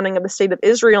in the founding of the State of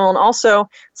Israel, and also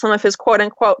some of his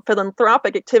quote-unquote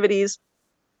philanthropic activities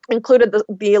included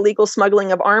the illegal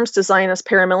smuggling of arms to Zionist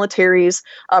paramilitaries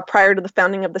prior to the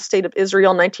founding of the State of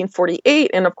Israel in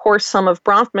 1948. And of course, some of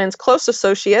Bronfman's close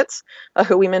associates,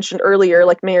 who we mentioned earlier,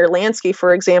 like Mayor Lansky,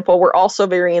 for example, were also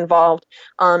very involved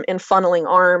in funneling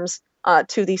arms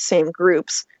to these same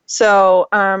groups. So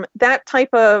that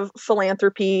type of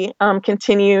philanthropy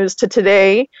continues to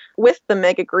today with the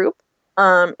mega group,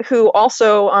 who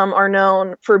also are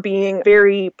known for being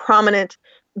very prominent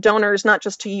donors, not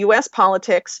just to U.S.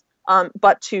 politics,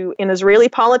 but in Israeli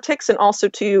politics and also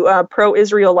to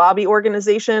pro-Israel lobby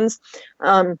organizations.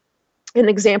 An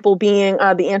example being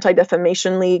the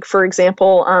Anti-Defamation League, for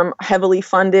example, heavily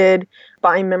funded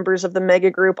by members of the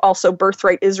mega group. Also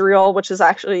Birthright Israel, which is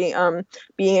actually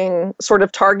being sort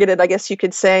of targeted, I guess you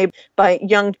could say, by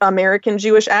young American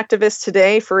Jewish activists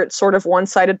today for its sort of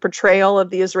one-sided portrayal of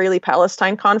the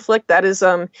Israeli-Palestine conflict. That has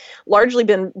largely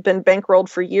been bankrolled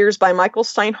for years by Michael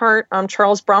Steinhardt,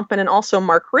 Charles Bronfman, and also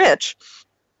Mark Rich.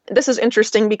 This is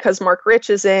interesting because Mark Rich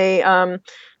is a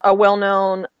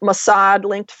well-known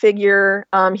Mossad-linked figure.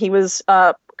 He was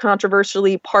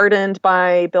controversially pardoned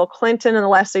by Bill Clinton in the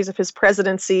last days of his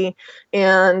presidency.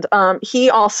 And he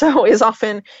also is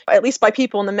often, at least by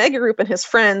people in the mega group and his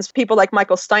friends, people like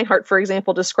Michael Steinhardt, for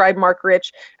example, describe Mark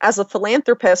Rich as a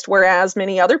philanthropist, whereas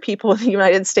many other people in the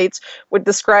United States would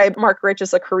describe Mark Rich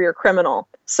as a career criminal.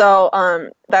 So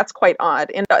that's quite odd.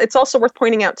 And it's also worth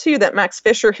pointing out, too, that Max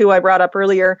Fisher, who I brought up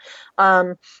earlier,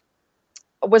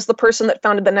 was the person that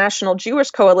founded the National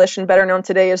Jewish Coalition, better known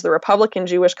today as the Republican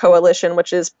Jewish Coalition,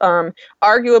 which is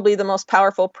arguably the most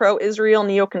powerful pro-Israel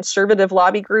neoconservative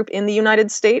lobby group in the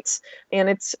United States. And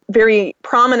it's very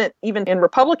prominent even in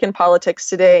Republican politics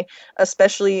today,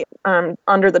 especially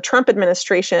under the Trump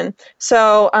administration.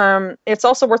 So it's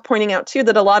also worth pointing out, too,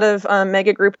 that a lot of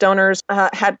mega group donors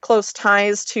had close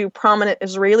ties to prominent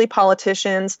Israeli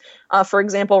politicians. For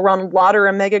example, Ronald Lauder,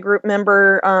 a mega group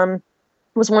member,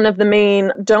 was one of the main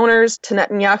donors to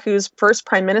Netanyahu's first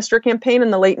prime minister campaign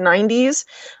in the late 90s,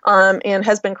 and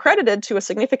has been credited to a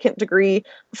significant degree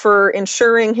for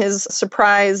ensuring his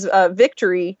surprise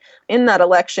victory in that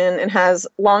election, and has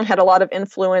long had a lot of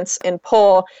influence and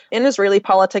pull in Israeli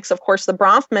politics. Of course, the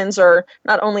Bronfmans are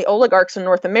not only oligarchs in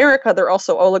North America, they're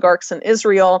also oligarchs in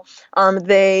Israel.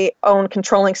 They own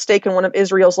controlling stake in one of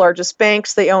Israel's largest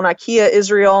banks. They own IKEA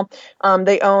Israel.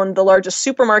 They own the largest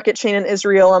supermarket chain in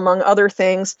Israel, among other things.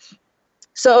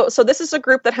 So this is a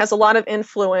group that has a lot of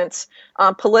influence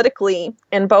politically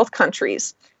in both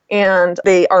countries, and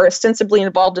they are ostensibly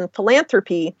involved in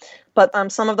philanthropy,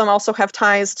 but some of them also have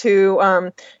ties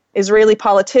to Israeli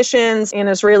politicians and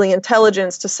Israeli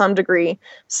intelligence to some degree.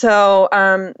 So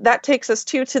that takes us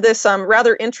to this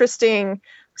rather interesting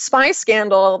spy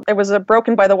scandal. It was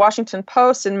broken by the Washington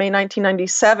Post in May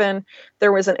 1997.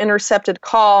 There was an intercepted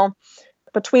call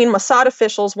between Mossad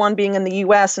officials, one being in the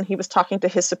U.S., and he was talking to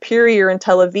his superior in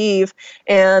Tel Aviv,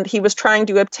 and he was trying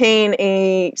to obtain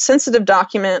a sensitive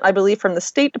document, I believe, from the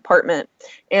State Department.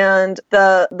 And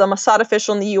the Mossad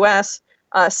official in the U.S.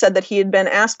 Said that he had been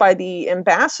asked by the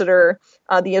ambassador,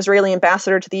 the Israeli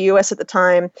ambassador to the U.S. at the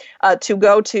time, to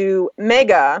go to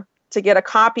Mega to get a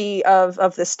copy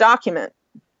of this document,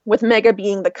 with Mega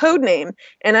being the code name.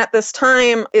 And at this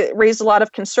time, it raised a lot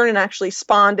of concern and actually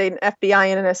spawned an FBI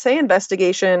and NSA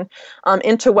investigation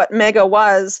into what Mega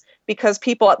was, because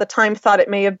people at the time thought it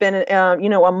may have been,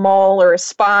 a mole or a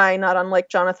spy, not unlike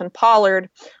Jonathan Pollard,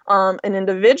 an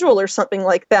individual or something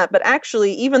like that. But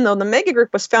actually, even though the Mega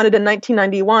Group was founded in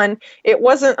 1991, it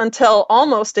wasn't until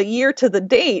almost a year to the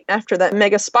date after that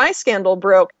Mega spy scandal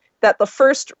broke that the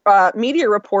first media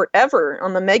report ever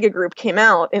on the Mega Group came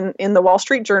out in the Wall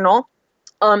Street Journal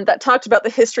that talked about the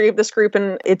history of this group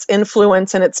and its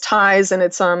influence and its ties and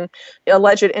its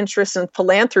alleged interest in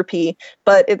philanthropy.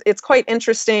 But it's quite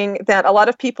interesting that a lot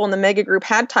of people in the Mega Group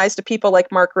had ties to people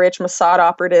like Mark Rich, Mossad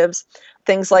operatives,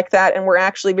 things like that, and were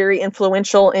actually very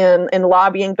influential in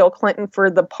lobbying Bill Clinton for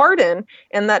the pardon.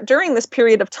 And that during this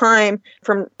period of time,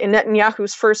 from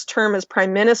Netanyahu's first term as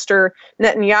prime minister,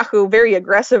 Netanyahu very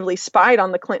aggressively spied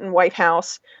on the Clinton White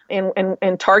House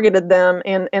and targeted them.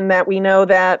 And that we know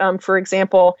that, for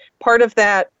example, part of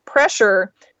that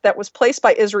pressure that was placed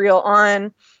by Israel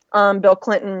on Bill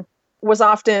Clinton was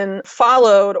often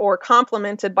followed or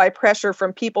complemented by pressure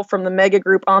from people from the Mega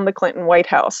Group on the Clinton White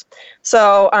House.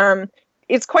 So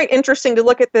it's quite interesting to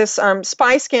look at this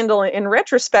spy scandal in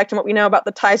retrospect and what we know about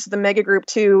the ties of the Mega Group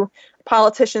to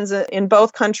politicians in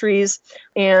both countries,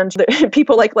 and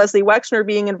people like Leslie Wexner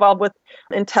being involved with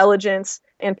intelligence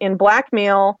and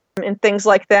blackmail and things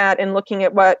like that, and looking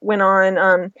at what went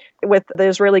on with the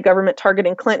Israeli government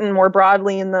targeting Clinton more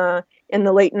broadly in the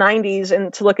late 90s,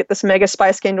 and to look at this mega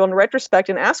spy scandal in retrospect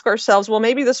and ask ourselves, well,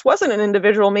 maybe this wasn't an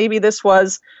individual, maybe this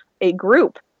was a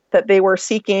group that they were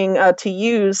seeking to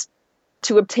use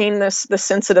to obtain this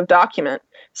sensitive document.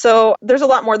 So there's a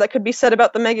lot more that could be said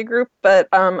about the Mega Group, but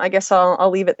I guess I'll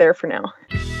leave it there for now.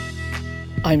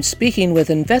 I'm speaking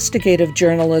with investigative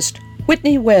journalist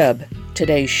Whitney Webb.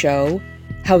 Today's show,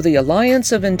 How the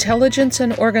Alliance of Intelligence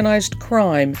and Organized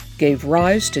Crime Gave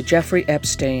Rise to Jeffrey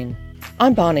Epstein.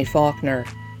 I'm Bonnie Faulkner.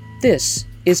 This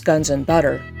is Guns and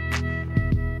Butter.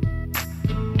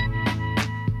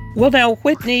 Well, now,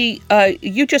 Whitney,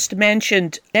 you just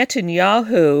mentioned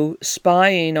Netanyahu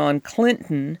spying on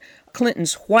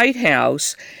Clinton's White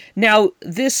House. Now,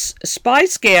 this spy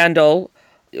scandal,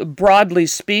 broadly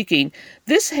speaking,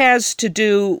 this has to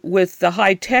do with the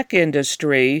high-tech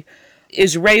industry,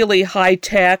 Israeli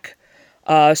high-tech,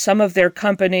 some of their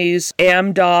companies,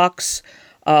 Amdocs,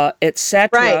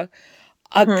 etc.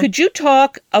 Right. Could you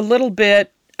talk a little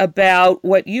bit about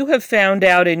what you have found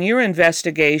out in your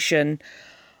investigation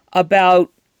about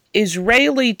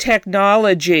Israeli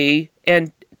technology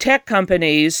and tech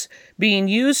companies being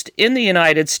used in the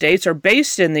United States or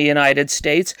based in the United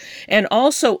States, and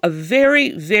also a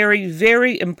very, very,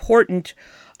 very important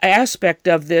aspect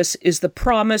of this is the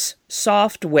Promise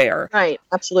software. Right,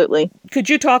 absolutely. Could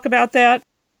you talk about that?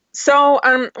 So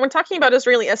when talking about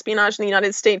Israeli espionage in the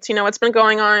United States, it's been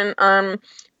going on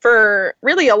for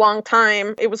really a long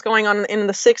time. It was going on in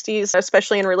the 60s,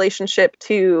 especially in relationship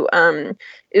to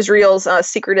Israel's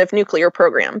secretive nuclear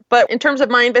program. But in terms of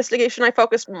my investigation, I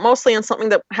focused mostly on something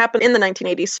that happened in the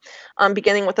 1980s,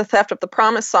 beginning with the theft of the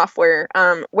Promise software,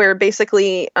 where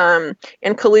basically,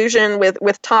 in collusion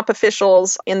with top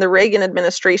officials in the Reagan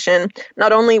administration,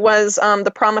 not only was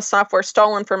the Promise software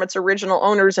stolen from its original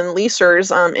owners and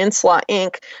leasers, Inslaw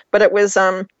Inc., but it was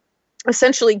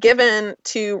essentially given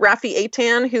to Rafi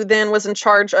Eitan, who then was in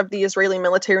charge of the Israeli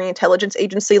military intelligence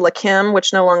agency, Lakim,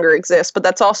 which no longer exists. But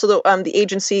that's also the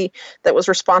agency that was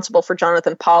responsible for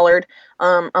Jonathan Pollard,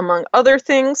 among other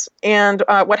things. And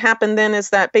what happened then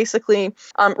is that basically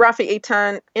Rafi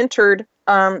Eitan entered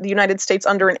the United States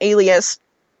under an alias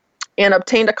and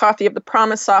obtained a copy of the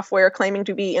Promise software, claiming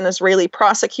to be an Israeli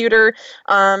prosecutor.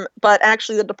 But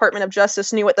actually, the Department of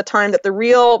Justice knew at the time that the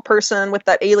real person with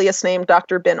that alias name,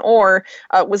 Dr. Ben-Or,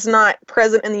 was not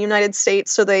present in the United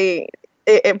States. So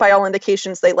by all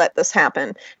indications, they let this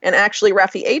happen. And actually,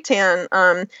 Rafi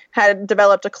Eitan had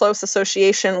developed a close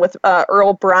association with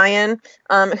Earl Bryan,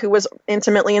 who was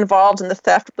intimately involved in the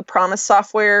theft of the Promise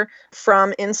software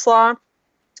from Inslaw.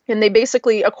 And they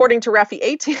basically, according to Rafi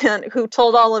Eitan, who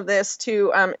told all of this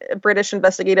to British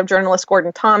investigative journalist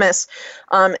Gordon Thomas,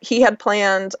 he had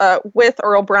planned with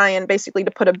Earl Bryan basically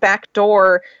to put a back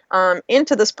door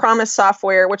into this PROMIS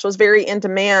software, which was very in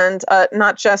demand,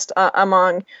 not just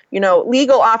among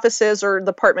legal offices or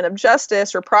the Department of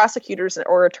Justice or prosecutors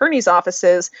or attorneys'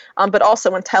 offices, but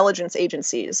also intelligence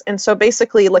agencies. And so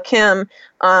basically, Lakim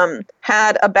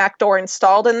had a back door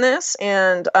installed in this,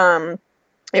 and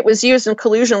it was used in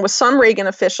collusion with some Reagan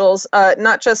officials,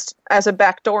 not just as a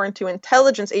backdoor into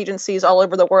intelligence agencies all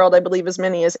over the world. I believe as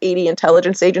many as 80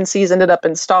 intelligence agencies ended up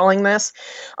installing this,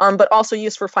 but also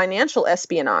used for financial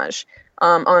espionage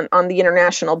on the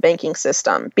international banking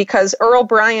system. Because Earl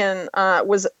Bryan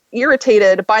was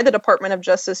irritated by the Department of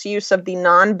Justice use of the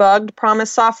non-bugged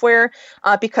PROMIS software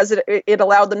because it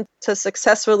allowed them to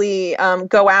successfully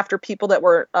go after people that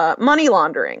were money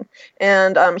laundering.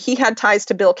 And he had ties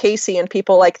to Bill Casey and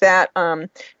people like that. And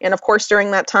of course,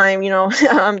 during that time,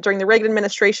 during the Reagan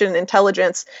administration,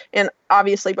 intelligence, and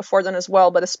obviously before then as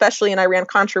well, but especially in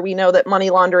Iran-Contra, we know that money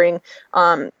laundering,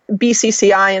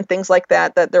 BCCI and things like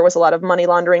that there was a lot of money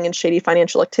laundering and shady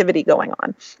financial activity going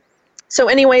on. So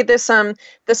anyway, this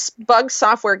bug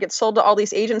software gets sold to all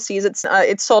these agencies.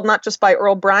 It's sold not just by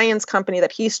Earl Bryan's company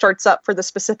that he starts up for the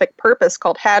specific purpose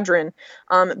called Hadron,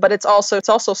 but it's also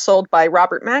sold by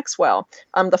Robert Maxwell,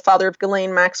 the father of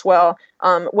Ghislaine Maxwell,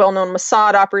 well-known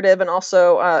Mossad operative and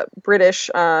also British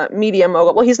media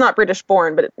mogul. Well, he's not British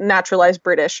born, but naturalized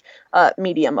British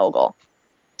media mogul.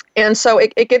 And so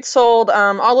it gets sold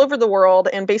all over the world,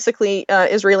 and basically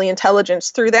Israeli intelligence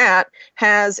through that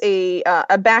has a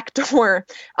backdoor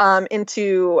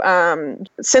into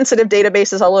sensitive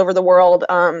databases all over the world,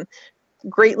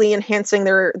 greatly enhancing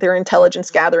their intelligence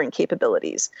gathering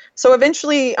capabilities. So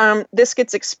eventually this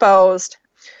gets exposed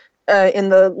in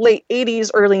the late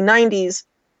 80s, early 90s.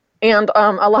 And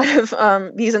a lot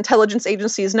of these intelligence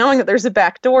agencies, knowing that there's a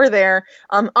back door there,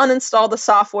 uninstall the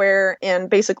software and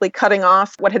basically cutting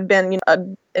off what had been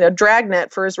a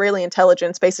dragnet for Israeli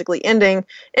intelligence, basically ending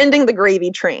the gravy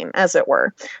train, as it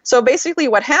were. So basically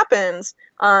what happens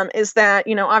is that,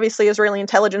 obviously Israeli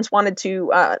intelligence wanted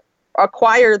to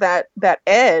acquire that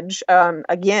edge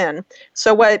again.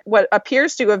 So what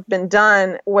appears to have been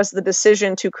done was the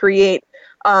decision to create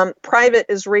private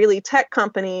Israeli tech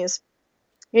companies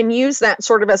and use that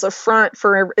sort of as a front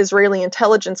for Israeli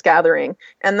intelligence gathering.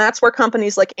 And that's where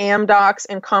companies like Amdocs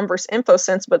and Converse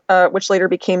InfoSense, which later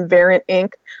became Verint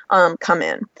Inc., come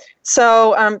in.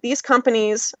 So these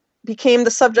companies became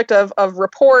the subject of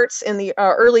reports in the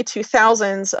early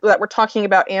 2000s that were talking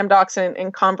about Amdocs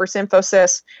and Converse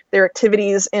InfoSys, their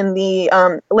activities in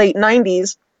the late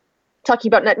 90s,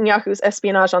 talking about Netanyahu's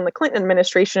espionage on the Clinton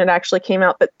administration. It actually came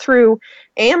out that through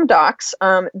Amdocs,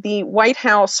 the White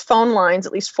House phone lines,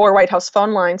 at least 4 White House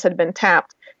phone lines, had been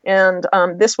tapped. And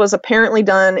this was apparently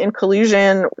done in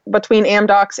collusion between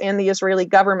Amdocs and the Israeli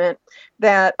government,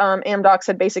 that Amdocs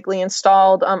had basically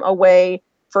installed a way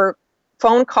for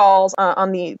phone calls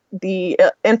on the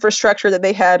infrastructure that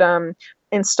they had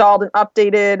installed and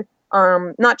updated,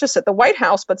 not just at the White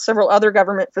House, but several other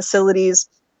government facilities.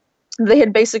 They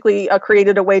had basically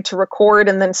created a way to record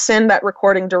and then send that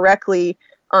recording directly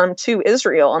to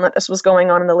Israel, and that this was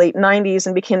going on in the late 90s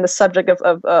and became the subject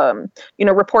of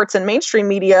reports in mainstream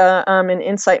media, in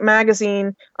Insight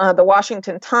Magazine, the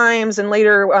Washington Times, and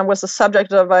later was the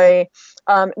subject of a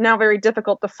now very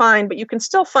difficult to find, but you can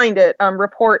still find it,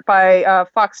 report by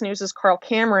Fox News' Carl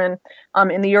Cameron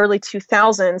in the early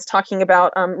 2000s, talking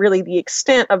about really the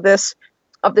extent of this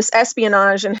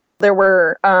espionage. And there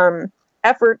were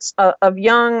efforts of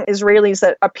young Israelis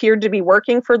that appeared to be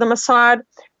working for the Mossad,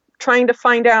 trying to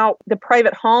find out the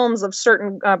private homes of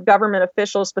certain government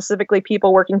officials, specifically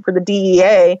people working for the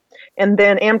DEA, and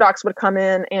then Amdocs would come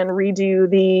in and redo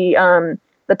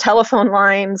the telephone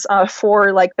lines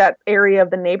for like that area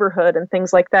of the neighborhood and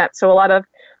things like that. So a lot of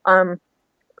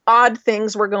odd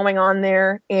things were going on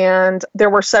there, and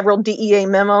there were several DEA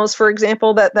memos, for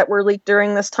example, that were leaked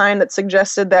during this time that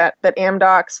suggested that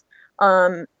Amdocs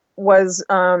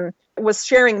was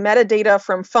sharing metadata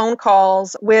from phone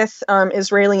calls with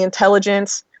Israeli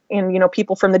intelligence and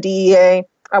people from the DEA,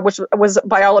 which was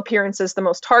by all appearances the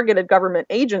most targeted government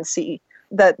agency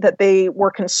that they were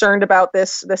concerned about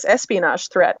this espionage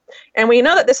threat. And we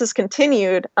know that this has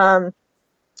continued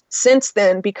since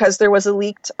then, because there was a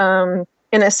leaked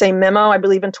NSA memo, I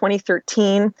believe in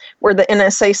 2013, where the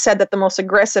NSA said that the most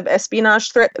aggressive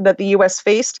espionage threat that the U.S.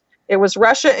 faced, it was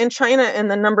Russia and China, and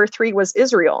the number 3 was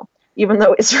Israel, even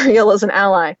though Israel is an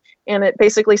ally. And it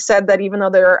basically said that even though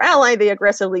they're an ally, they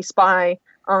aggressively spy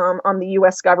on the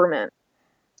U.S. government.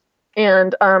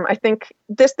 And I think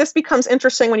this becomes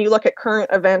interesting when you look at current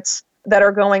events that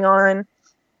are going on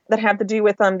that have to do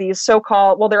with these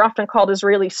so-called, well, they're often called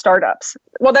Israeli startups.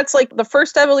 Well, that's like the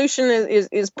first evolution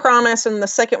is Promise, and the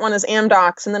second one is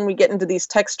Amdocs, and then we get into these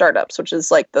tech startups, which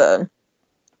is like the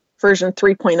version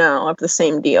 3.0 of the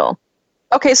same deal.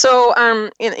 Okay, so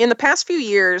in the past few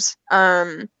years,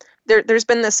 there's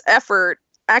been this effort.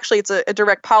 Actually, it's a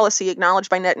direct policy acknowledged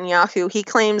by Netanyahu. He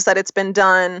claims that it's been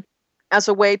done as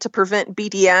a way to prevent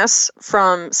BDS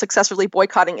from successfully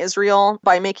boycotting Israel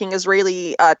by making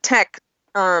Israeli tech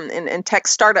and tech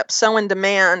startups so in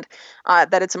demand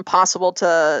that it's impossible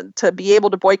to be able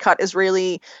to boycott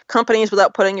Israeli companies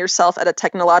without putting yourself at a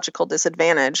technological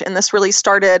disadvantage. And this really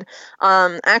started,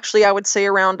 actually, I would say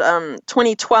around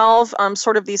 2012,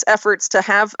 sort of these efforts to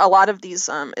have a lot of these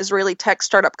Israeli tech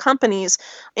startup companies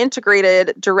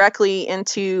integrated directly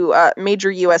into major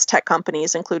U.S. tech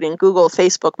companies, including Google,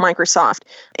 Facebook, Microsoft,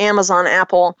 Amazon,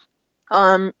 Apple.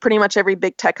 Pretty much every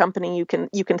big tech company you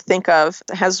can think of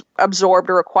has absorbed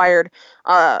or acquired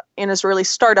an Israeli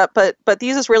startup. But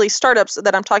these Israeli startups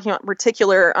that I'm talking about in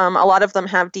particular, a lot of them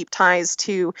have deep ties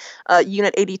to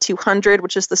Unit 8200,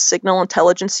 which is the signal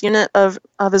intelligence unit of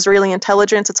Israeli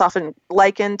intelligence. It's often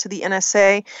likened to the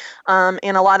NSA.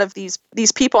 And a lot of these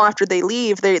people, after they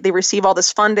leave, they receive all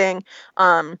this funding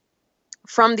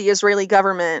from the Israeli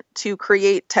government to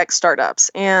create tech startups.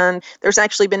 And there's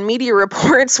actually been media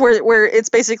reports where it's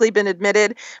basically been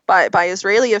admitted by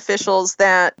Israeli officials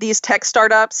that these tech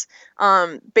startups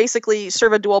basically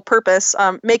serve a dual purpose,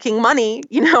 making money,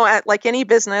 at like any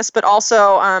business, but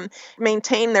also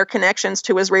maintain their connections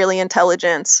to Israeli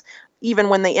intelligence even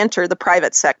when they enter the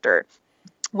private sector.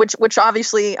 Which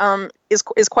obviously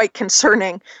is quite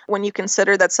concerning when you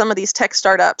consider that some of these tech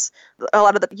startups, a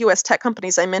lot of the U.S. tech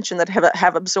companies I mentioned that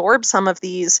have absorbed some of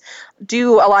these,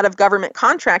 do a lot of government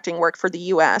contracting work for the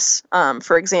U.S.,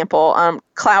 for example,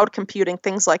 cloud computing,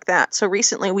 things like that. So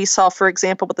recently we saw, for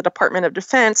example, with the Department of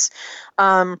Defense,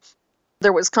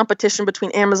 there was competition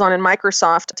between Amazon and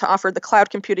Microsoft to offer the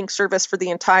cloud computing service for the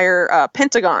entire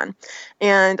Pentagon.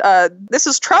 And this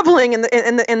is troubling,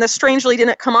 and this strangely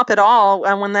didn't come up at all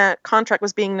when that contract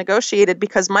was being negotiated,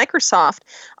 because Microsoft,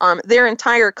 their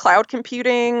entire cloud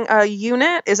computing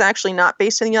unit is actually not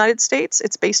based in the United States.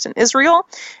 It's based in Israel,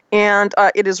 and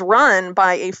it is run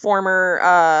by a former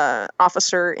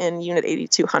officer in Unit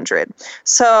 8200.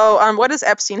 So what does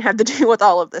Epstein have to do with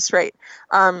all of this, right?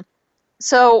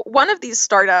 So one of these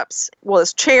startups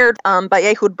was chaired by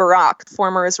Ehud Barak,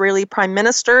 former Israeli prime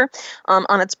minister.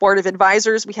 On its board of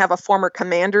advisors, we have a former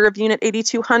commander of Unit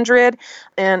 8200,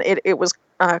 and it was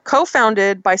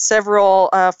co-founded by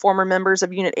several former members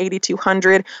of Unit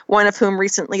 8200, one of whom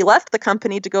recently left the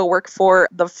company to go work for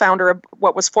the founder of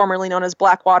what was formerly known as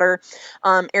Blackwater,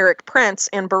 Eric Prince.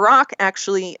 And Barak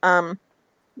actually,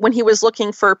 when he was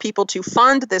looking for people to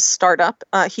fund this startup,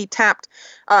 he tapped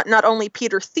not only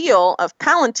Peter Thiel of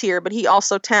Palantir, but he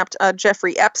also tapped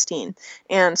Jeffrey Epstein.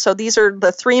 And so these are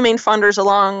the three main funders,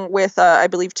 along with, I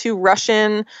believe, two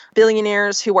Russian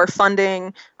billionaires who are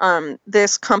funding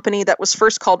this company that was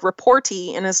first called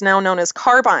Reporty and is now known as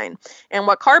Carbine. And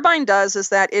what Carbine does is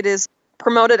that it is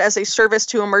promoted as a service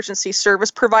to emergency service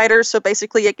providers. So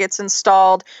basically it gets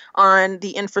installed on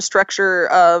the infrastructure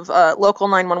of local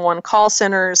 911 call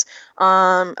centers,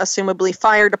 assumably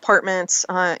fire departments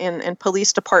and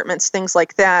police departments, things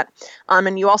like that.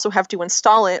 And you also have to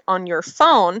install it on your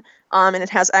phone, and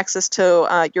it has access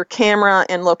to your camera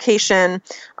and location.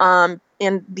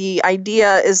 And the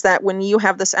idea is that when you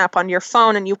have this app on your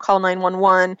phone and you call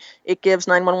 911, it gives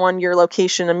 911 your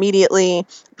location immediately,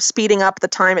 speeding up the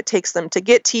time it takes them to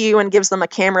get to you, and gives them a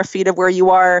camera feed of where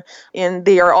you are. And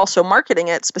they are also marketing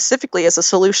it specifically as a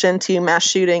solution to mass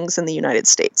shootings in the United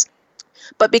States.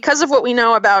 But because of what we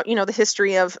know about, the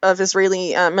history of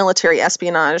Israeli military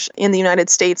espionage in the United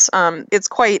States, it's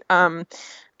quite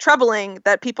troubling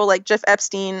that people like Jeff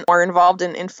Epstein are involved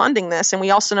in funding this. And we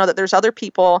also know that there's other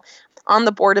people on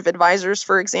the board of advisors,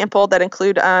 for example, that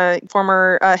include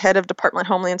former head of Department of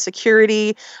Homeland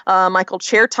Security, Michael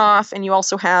Chertoff, and you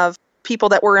also have people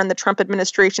that were in the Trump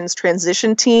administration's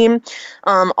transition team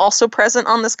also present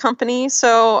on this company.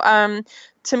 So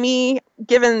to me,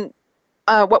 given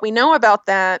what we know about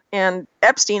that, and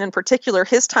Epstein in particular,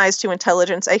 his ties to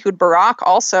intelligence, Ehud Barak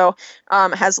also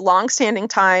has longstanding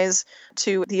ties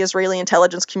to the Israeli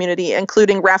intelligence community,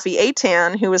 including Rafi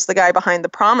Eitan, who is the guy behind the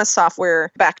Promise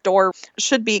software backdoor,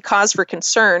 should be cause for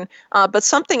concern. But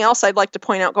something else I'd like to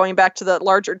point out, going back to the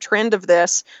larger trend of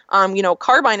this,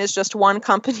 Carbine is just one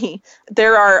company.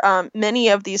 There are many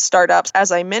of these startups,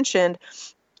 as I mentioned,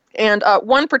 And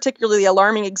one particularly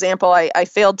alarming example I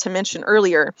failed to mention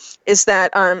earlier is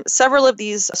that several of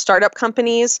these startup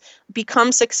companies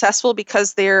become successful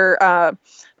because they're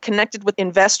connected with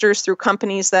investors through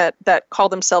companies that call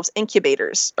themselves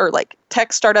incubators, or like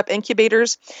tech startup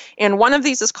incubators. And one of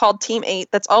these is called Team 8,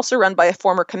 that's also run by a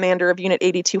former commander of Unit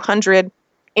 8200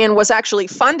 and was actually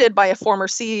funded by a former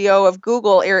CEO of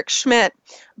Google, Eric Schmidt.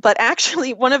 But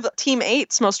actually, one of Team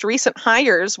 8's most recent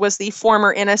hires was the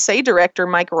former NSA director,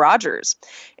 Mike Rogers.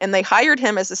 And they hired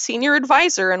him as a senior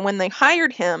advisor. And when they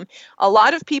hired him, a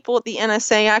lot of people at the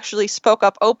NSA actually spoke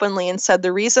up openly and said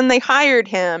the reason they hired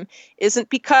him isn't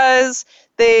because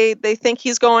they think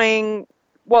he's going...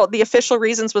 Well, the official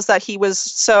reasons was that he was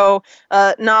so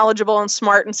knowledgeable and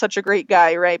smart and such a great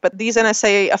guy, right? But these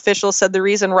NSA officials said the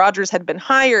reason Rogers had been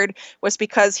hired was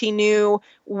because he knew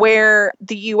where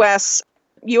the U.S.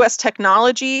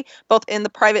 technology, both in the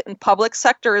private and public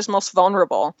sector, is most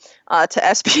vulnerable to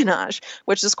espionage,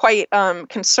 which is quite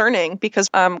concerning, because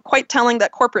quite telling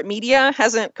that corporate media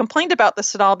hasn't complained about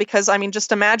this at all. Because, I mean,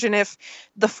 just imagine if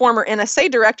the former NSA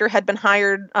director had been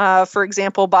hired, for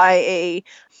example, by a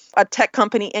tech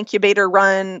company incubator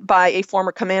run by a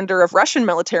former commander of Russian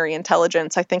military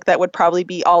intelligence. I think that would probably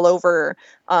be all over,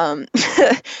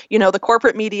 the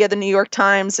corporate media, the New York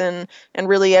Times, and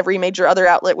really every major other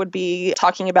outlet would be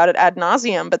talking about it ad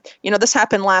nauseum. But, this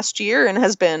happened last year and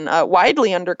has been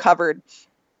widely undercovered,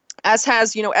 as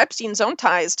has, Epstein's own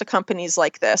ties to companies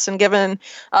like this. And given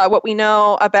what we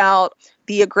know about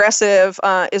the aggressive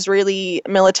Israeli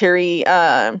military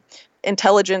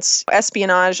intelligence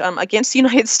espionage against the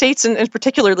United States and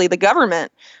particularly the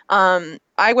government,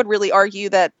 I would really argue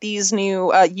that these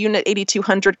new Unit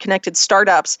 8200 connected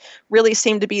startups really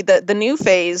seem to be the new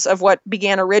phase of what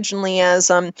began originally as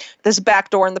this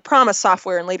backdoor and the promise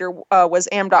software, and later was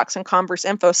Amdocs and Converse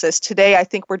Infosys. Today, I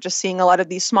think we're just seeing a lot of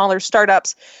these smaller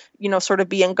startups, sort of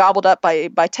being gobbled up by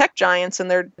tech giants, and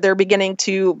they're beginning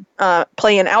to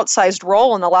play an outsized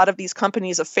role in a lot of these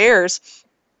companies' affairs.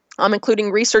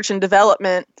 Including research and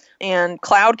development and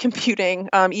cloud computing,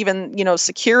 even,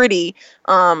 security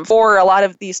for a lot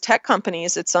of these tech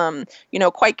companies. It's,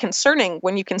 quite concerning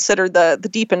when you consider the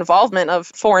deep involvement of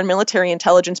foreign military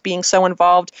intelligence being so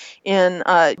involved in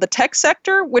the tech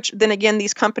sector, which then again,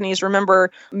 these companies,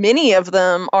 remember, many of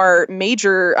them are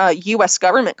major U.S.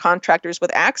 government contractors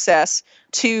with access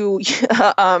to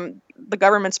the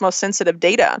government's most sensitive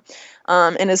data,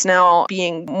 and is now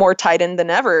being more tied in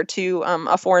than ever to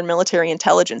a foreign military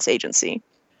intelligence agency.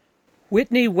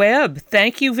 Whitney Webb,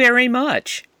 thank you very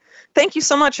much. Thank you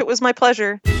so much. It was my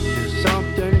pleasure. There's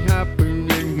something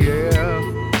happening here.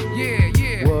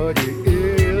 Yeah. What it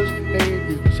is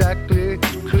ain't exactly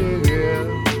clear.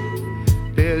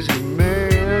 There's a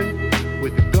man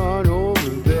with a gun over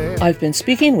there. I've been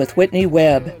speaking with Whitney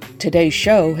Webb. Today's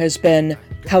show has been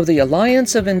How the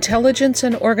Alliance of Intelligence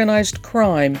and Organized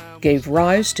Crime Gave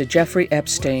Rise to Jeffrey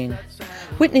Epstein.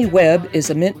 Whitney Webb is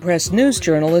a Mint Press news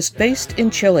journalist based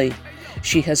in Chile.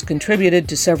 She has contributed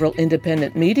to several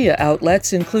independent media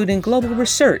outlets, including Global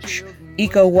Research,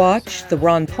 EcoWatch, the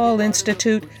Ron Paul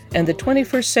Institute, and the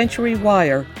 21st Century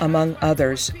Wire, among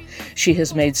others. She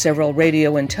has made several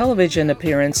radio and television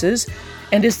appearances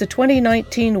and is the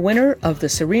 2019 winner of the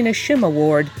Serena Shim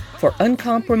Award for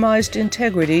Uncompromised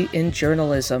Integrity in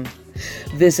Journalism.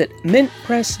 Visit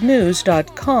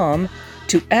mintpressnews.com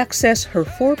to access her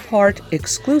 4-part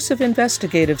exclusive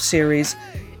investigative series,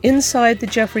 Inside the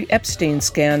Jeffrey Epstein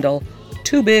Scandal,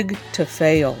 Too Big to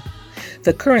Fail.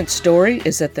 The current story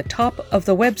is at the top of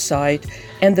the website,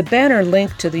 and the banner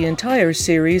link to the entire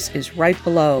series is right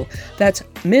below. That's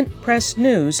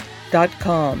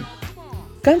mintpressnews.com.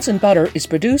 Guns and Butter is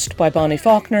produced by Bonnie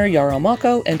Faulkner, Yarrow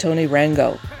Mako, and Tony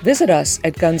Rango. Visit us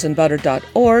at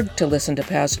gunsandbutter.org to listen to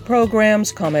past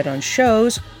programs, comment on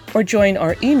shows, or join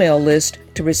our email list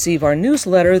to receive our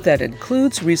newsletter that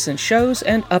includes recent shows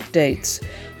and updates.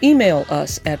 Email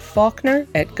us at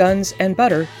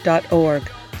faulkner@gunsandbutter.org.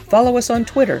 Follow us on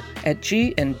Twitter at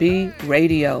G&B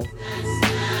Radio.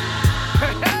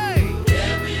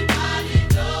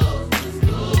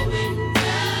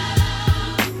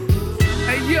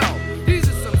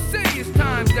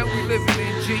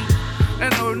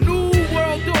 And a new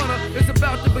world order is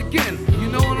about to begin. You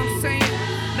know what I'm saying?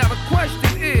 Now the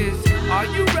question is, are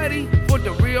you ready for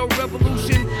the real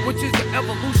revolution, which is the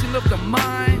evolution of the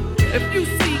mind? If you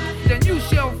seek, then you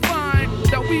shall find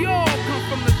that we all come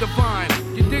from the divine.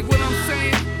 You dig what I'm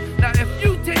saying? Now if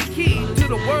you take heed to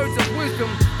the words of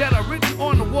wisdom that are written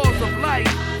on the walls of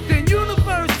life, then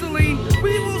universally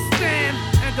we will stand,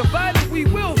 and divided we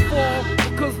will fall,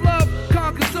 because love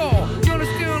conquers all. You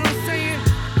understand what I'm saying?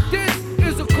 This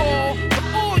is a call for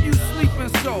all you sleeping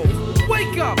souls.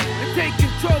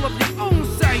 control of your own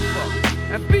cipher.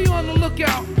 And be on the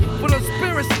lookout for the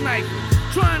spirit sniper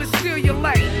trying to steal your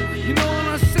life. You know what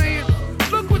I'm saying?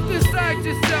 Look what's inside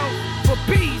yourself for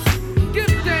peace. Give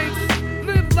thanks,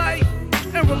 live life,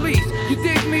 and release. You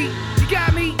dig me?